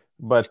tweeted,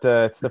 but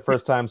it's the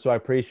first time. So I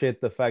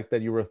appreciate the fact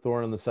that you were a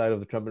thorn on the side of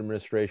the Trump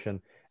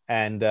administration.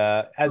 And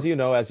as you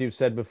know, as you've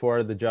said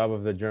before, the job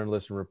of the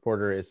journalist and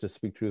reporter is to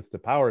speak truth to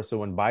power. So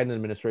when Biden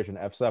administration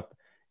F's up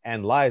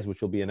and lies,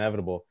 which will be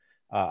inevitable,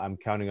 I'm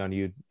counting on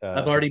you.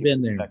 I've already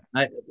been there.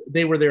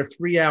 They were there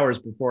 3 hours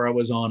before I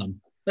was on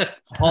them.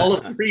 All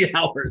of 3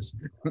 hours.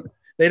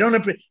 They don't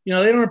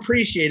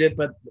appreciate it,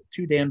 but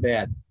too damn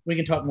bad. We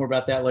can talk more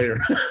about that later.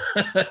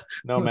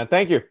 No, man.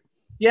 Thank you.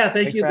 Yeah,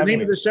 thank you. The name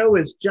of the show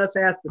is Just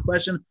Ask the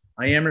Question.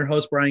 I am your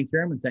host, Brian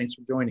Karam, and thanks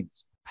for joining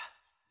us.